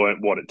 we've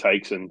learned what it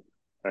takes, and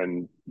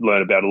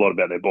learn about a lot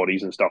about their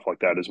bodies and stuff like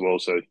that as well.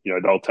 So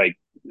they'll take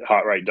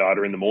heart rate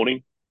data in the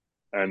morning,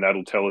 and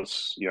that'll tell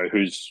us,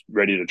 who's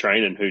ready to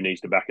train and who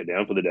needs to back it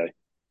down for the day.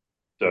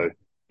 So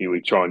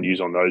we try and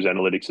use on those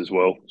analytics as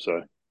well.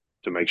 So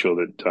to make sure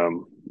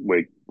that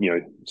we,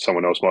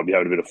 someone else might be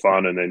having a bit of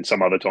fun, and then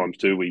some other times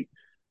too,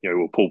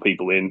 we'll pull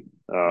people in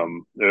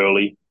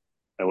early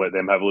and let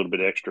them have a little bit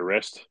of extra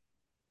rest,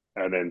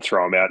 and then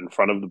throw them out in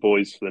front of the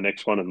boys for the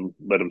next one and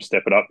let them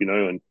step it up,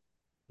 and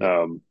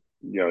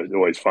it's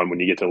always fun when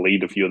you get to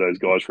lead a few of those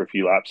guys for a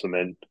few laps, and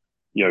then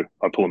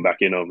I pull them back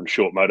in on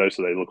short moto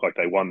so they look like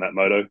they won that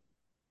moto,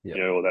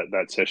 Yeah. or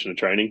that session of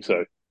training.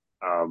 So,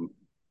 and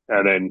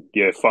then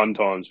fun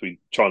times we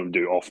try and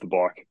do off the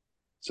bike.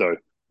 So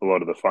a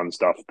lot of the fun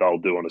stuff they'll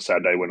do on a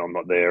Saturday when I'm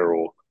not there,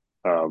 or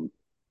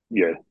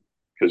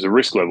because the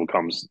risk level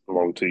comes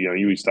along to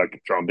you start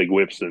throwing big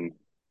whips and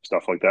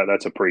stuff like that.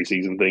 That's a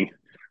pre-season thing.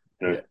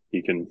 Yeah.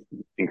 You can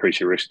increase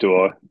your risk too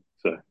high.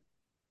 So.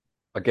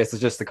 I guess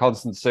it's just the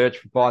constant search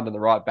for finding the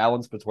right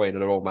balance between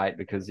it all, mate,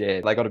 because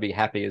they got to be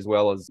happy as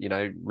well as,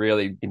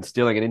 really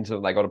instilling it into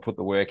them. They got to put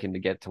the work in to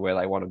get to where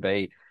they want to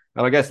be.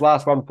 And I guess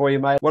last one for you,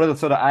 mate. What are the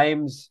sort of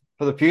aims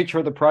for the future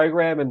of the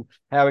program, and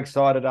how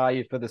excited are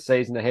you for the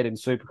season ahead in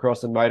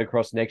Supercross and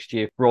motocross next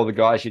year for all the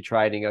guys you're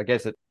training? I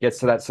guess it gets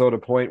to that sort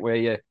of point where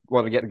you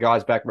want to get the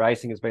guys back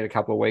racing. It's been a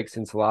couple of weeks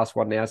since the last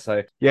one now.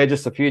 So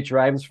just the future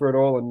aims for it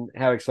all, and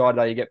how excited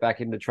are you to get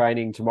back into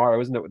training tomorrow,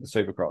 isn't it, with the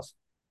Supercross?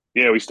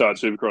 Yeah, we start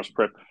Supercross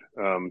prep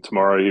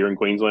tomorrow here in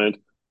Queensland.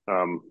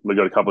 We've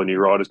got a couple of new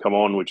riders come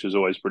on, which is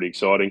always pretty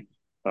exciting.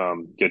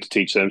 Get to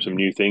teach them some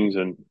new things,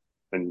 and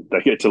they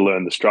get to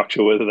learn the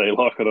structure, whether they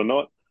like it or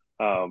not.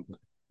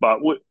 But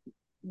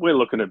we're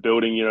looking at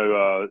building,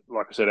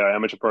 like I said, our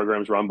amateur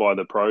program's run by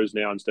the pros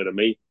now instead of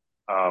me.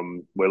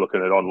 We're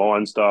looking at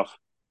online stuff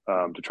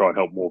to try and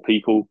help more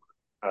people.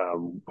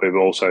 We're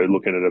also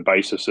looking at a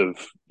basis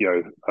of,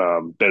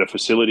 better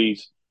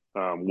facilities,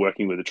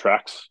 working with the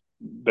tracks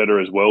better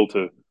as well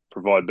to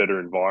provide better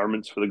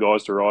environments for the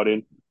guys to ride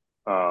in.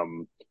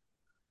 And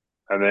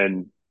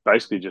then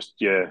basically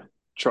just,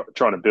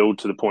 trying to build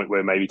to the point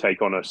where maybe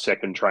take on a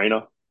second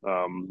trainer.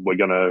 We're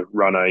going to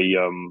run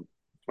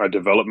a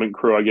development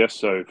crew, I guess.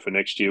 So for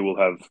next year, we'll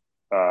have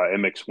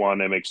MX1,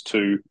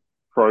 MX2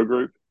 pro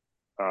group.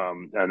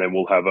 And then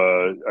we'll have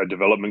a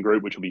development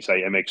group, which will be,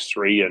 say,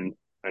 MX3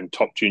 and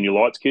top junior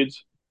lights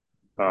kids.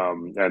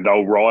 And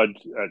they'll ride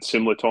at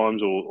similar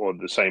times or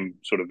the same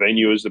sort of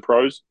venue as the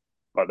pros,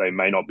 but they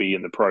may not be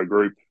in the pro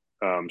group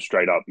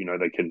straight up.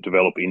 They can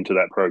develop into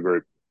that pro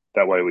group.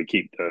 That way we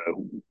keep the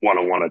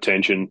one-on-one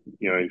attention,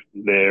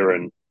 there,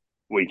 and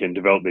we can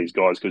develop these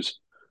guys, because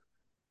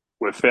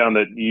we've found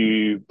that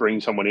you bring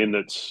someone in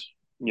that's,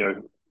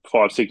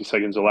 5-6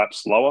 seconds a lap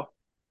slower,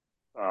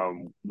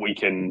 we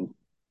can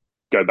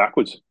go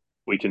backwards.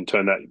 We can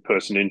turn that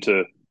person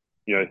into,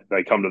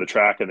 they come to the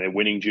track and they're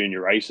winning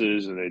junior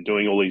races and they're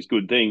doing all these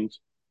good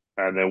things.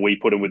 And then we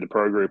put them with the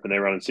pro group and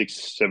they're running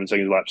 6-7 seconds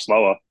a lap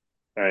slower.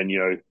 And,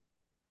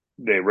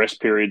 their rest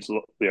periods,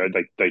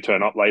 they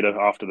turn up later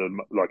after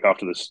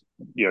this,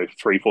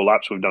 3-4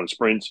 laps we've done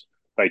sprints.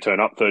 They turn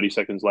up 30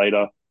 seconds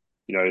later.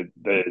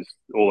 There's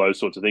all those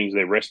sorts of things.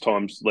 Their rest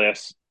time's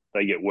less.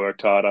 They get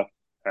worked harder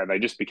and they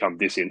just become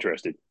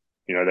disinterested.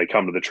 They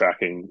come to the track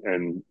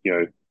and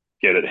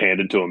get it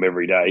handed to them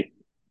every day.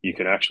 You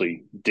can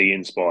actually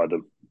de-inspire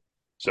them.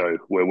 So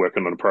we're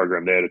working on a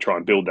program there to try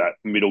and build that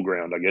middle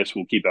ground. I guess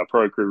we'll keep our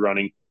pro crew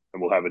running,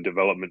 and we'll have a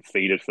development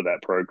feeder for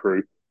that pro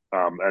crew,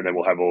 and then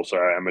we'll have also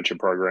our amateur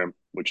program,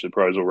 which the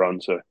pros will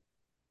run. So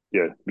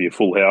yeah, be a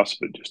full house,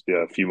 but just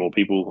a few more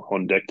people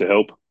on deck to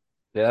help.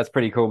 Yeah, that's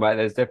pretty cool, mate.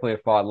 There's definitely a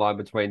fine line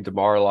between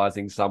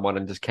demoralizing someone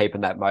and just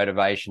keeping that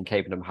motivation,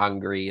 keeping them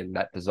hungry and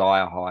that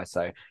desire high.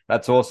 So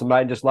that's awesome,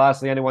 mate. And just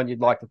lastly, anyone you'd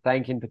like to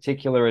thank in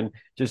particular, and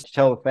just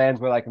tell the fans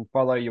where they can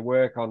follow your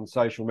work on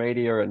social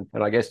media, and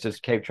I guess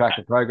just keep track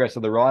of progress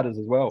of the riders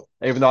as well.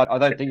 Even though I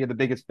don't think you're the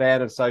biggest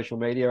fan of social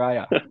media,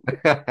 are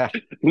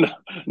you? No,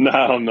 no,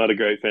 I'm not a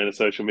great fan of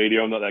social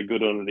media. I'm not that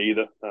good on it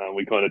either.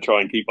 We kind of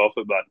try and keep off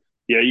it, but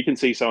yeah, you can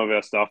see some of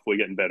our stuff. We're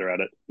getting better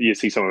at it. You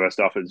see some of our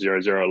stuff at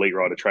 00 Elite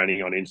Rider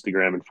Training on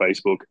Instagram and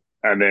Facebook.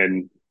 And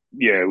then,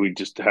 yeah, we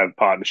just have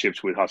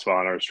partnerships with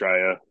Husqvarna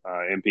Australia.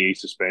 MPE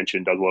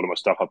Suspension does a lot of my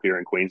stuff up here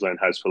in Queensland,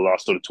 has for the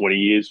last sort of 20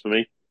 years for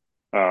me.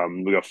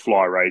 We got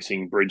Fly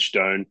Racing,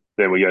 Bridgestone.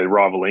 Then we go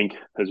Rival Inc.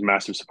 as a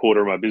massive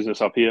supporter of my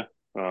business up here.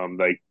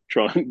 They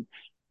try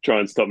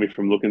and stop me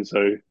from looking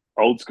so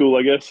old school,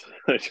 I guess.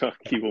 They try and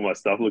keep all my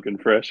stuff looking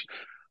fresh.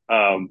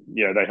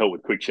 They help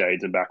with quick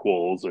shades and back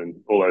walls and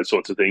all those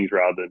sorts of things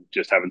rather than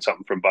just having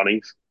something from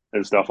Bunnings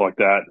and stuff like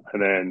that.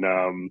 And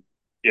then,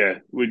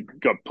 we've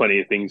got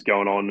plenty of things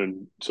going on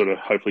and sort of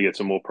hopefully get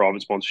some more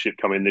private sponsorship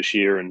come in this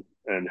year and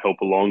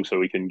help along so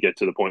we can get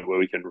to the point where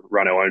we can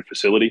run our own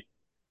facility.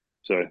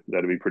 So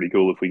that'd be pretty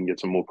cool if we can get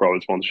some more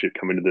private sponsorship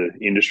come into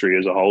the industry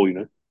as a whole.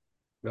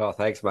 Oh,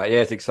 thanks, mate. Yeah,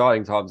 it's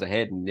exciting times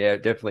ahead. And yeah,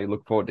 definitely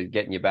look forward to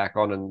getting you back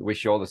on and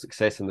wish you all the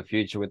success in the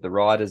future with the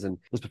riders. And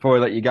just before we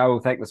let you go, we'll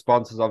thank the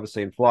sponsors,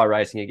 obviously, in Fly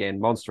Racing again,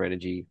 Monster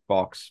Energy,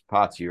 Fox,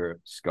 Parts Europe,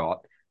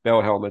 Scott,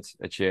 Bell Helmets,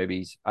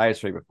 Acherbys,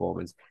 AS3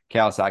 Performance,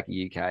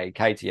 Kawasaki UK,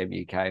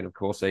 KTM UK, and of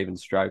course, Even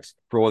Strokes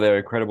for all their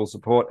incredible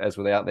support, as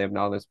without them,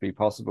 none of this would be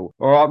possible.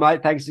 All right,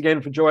 mate. Thanks again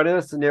for joining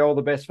us, and yeah, all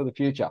the best for the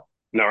future.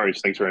 No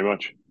worries. Thanks very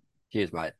much. Cheers, mate.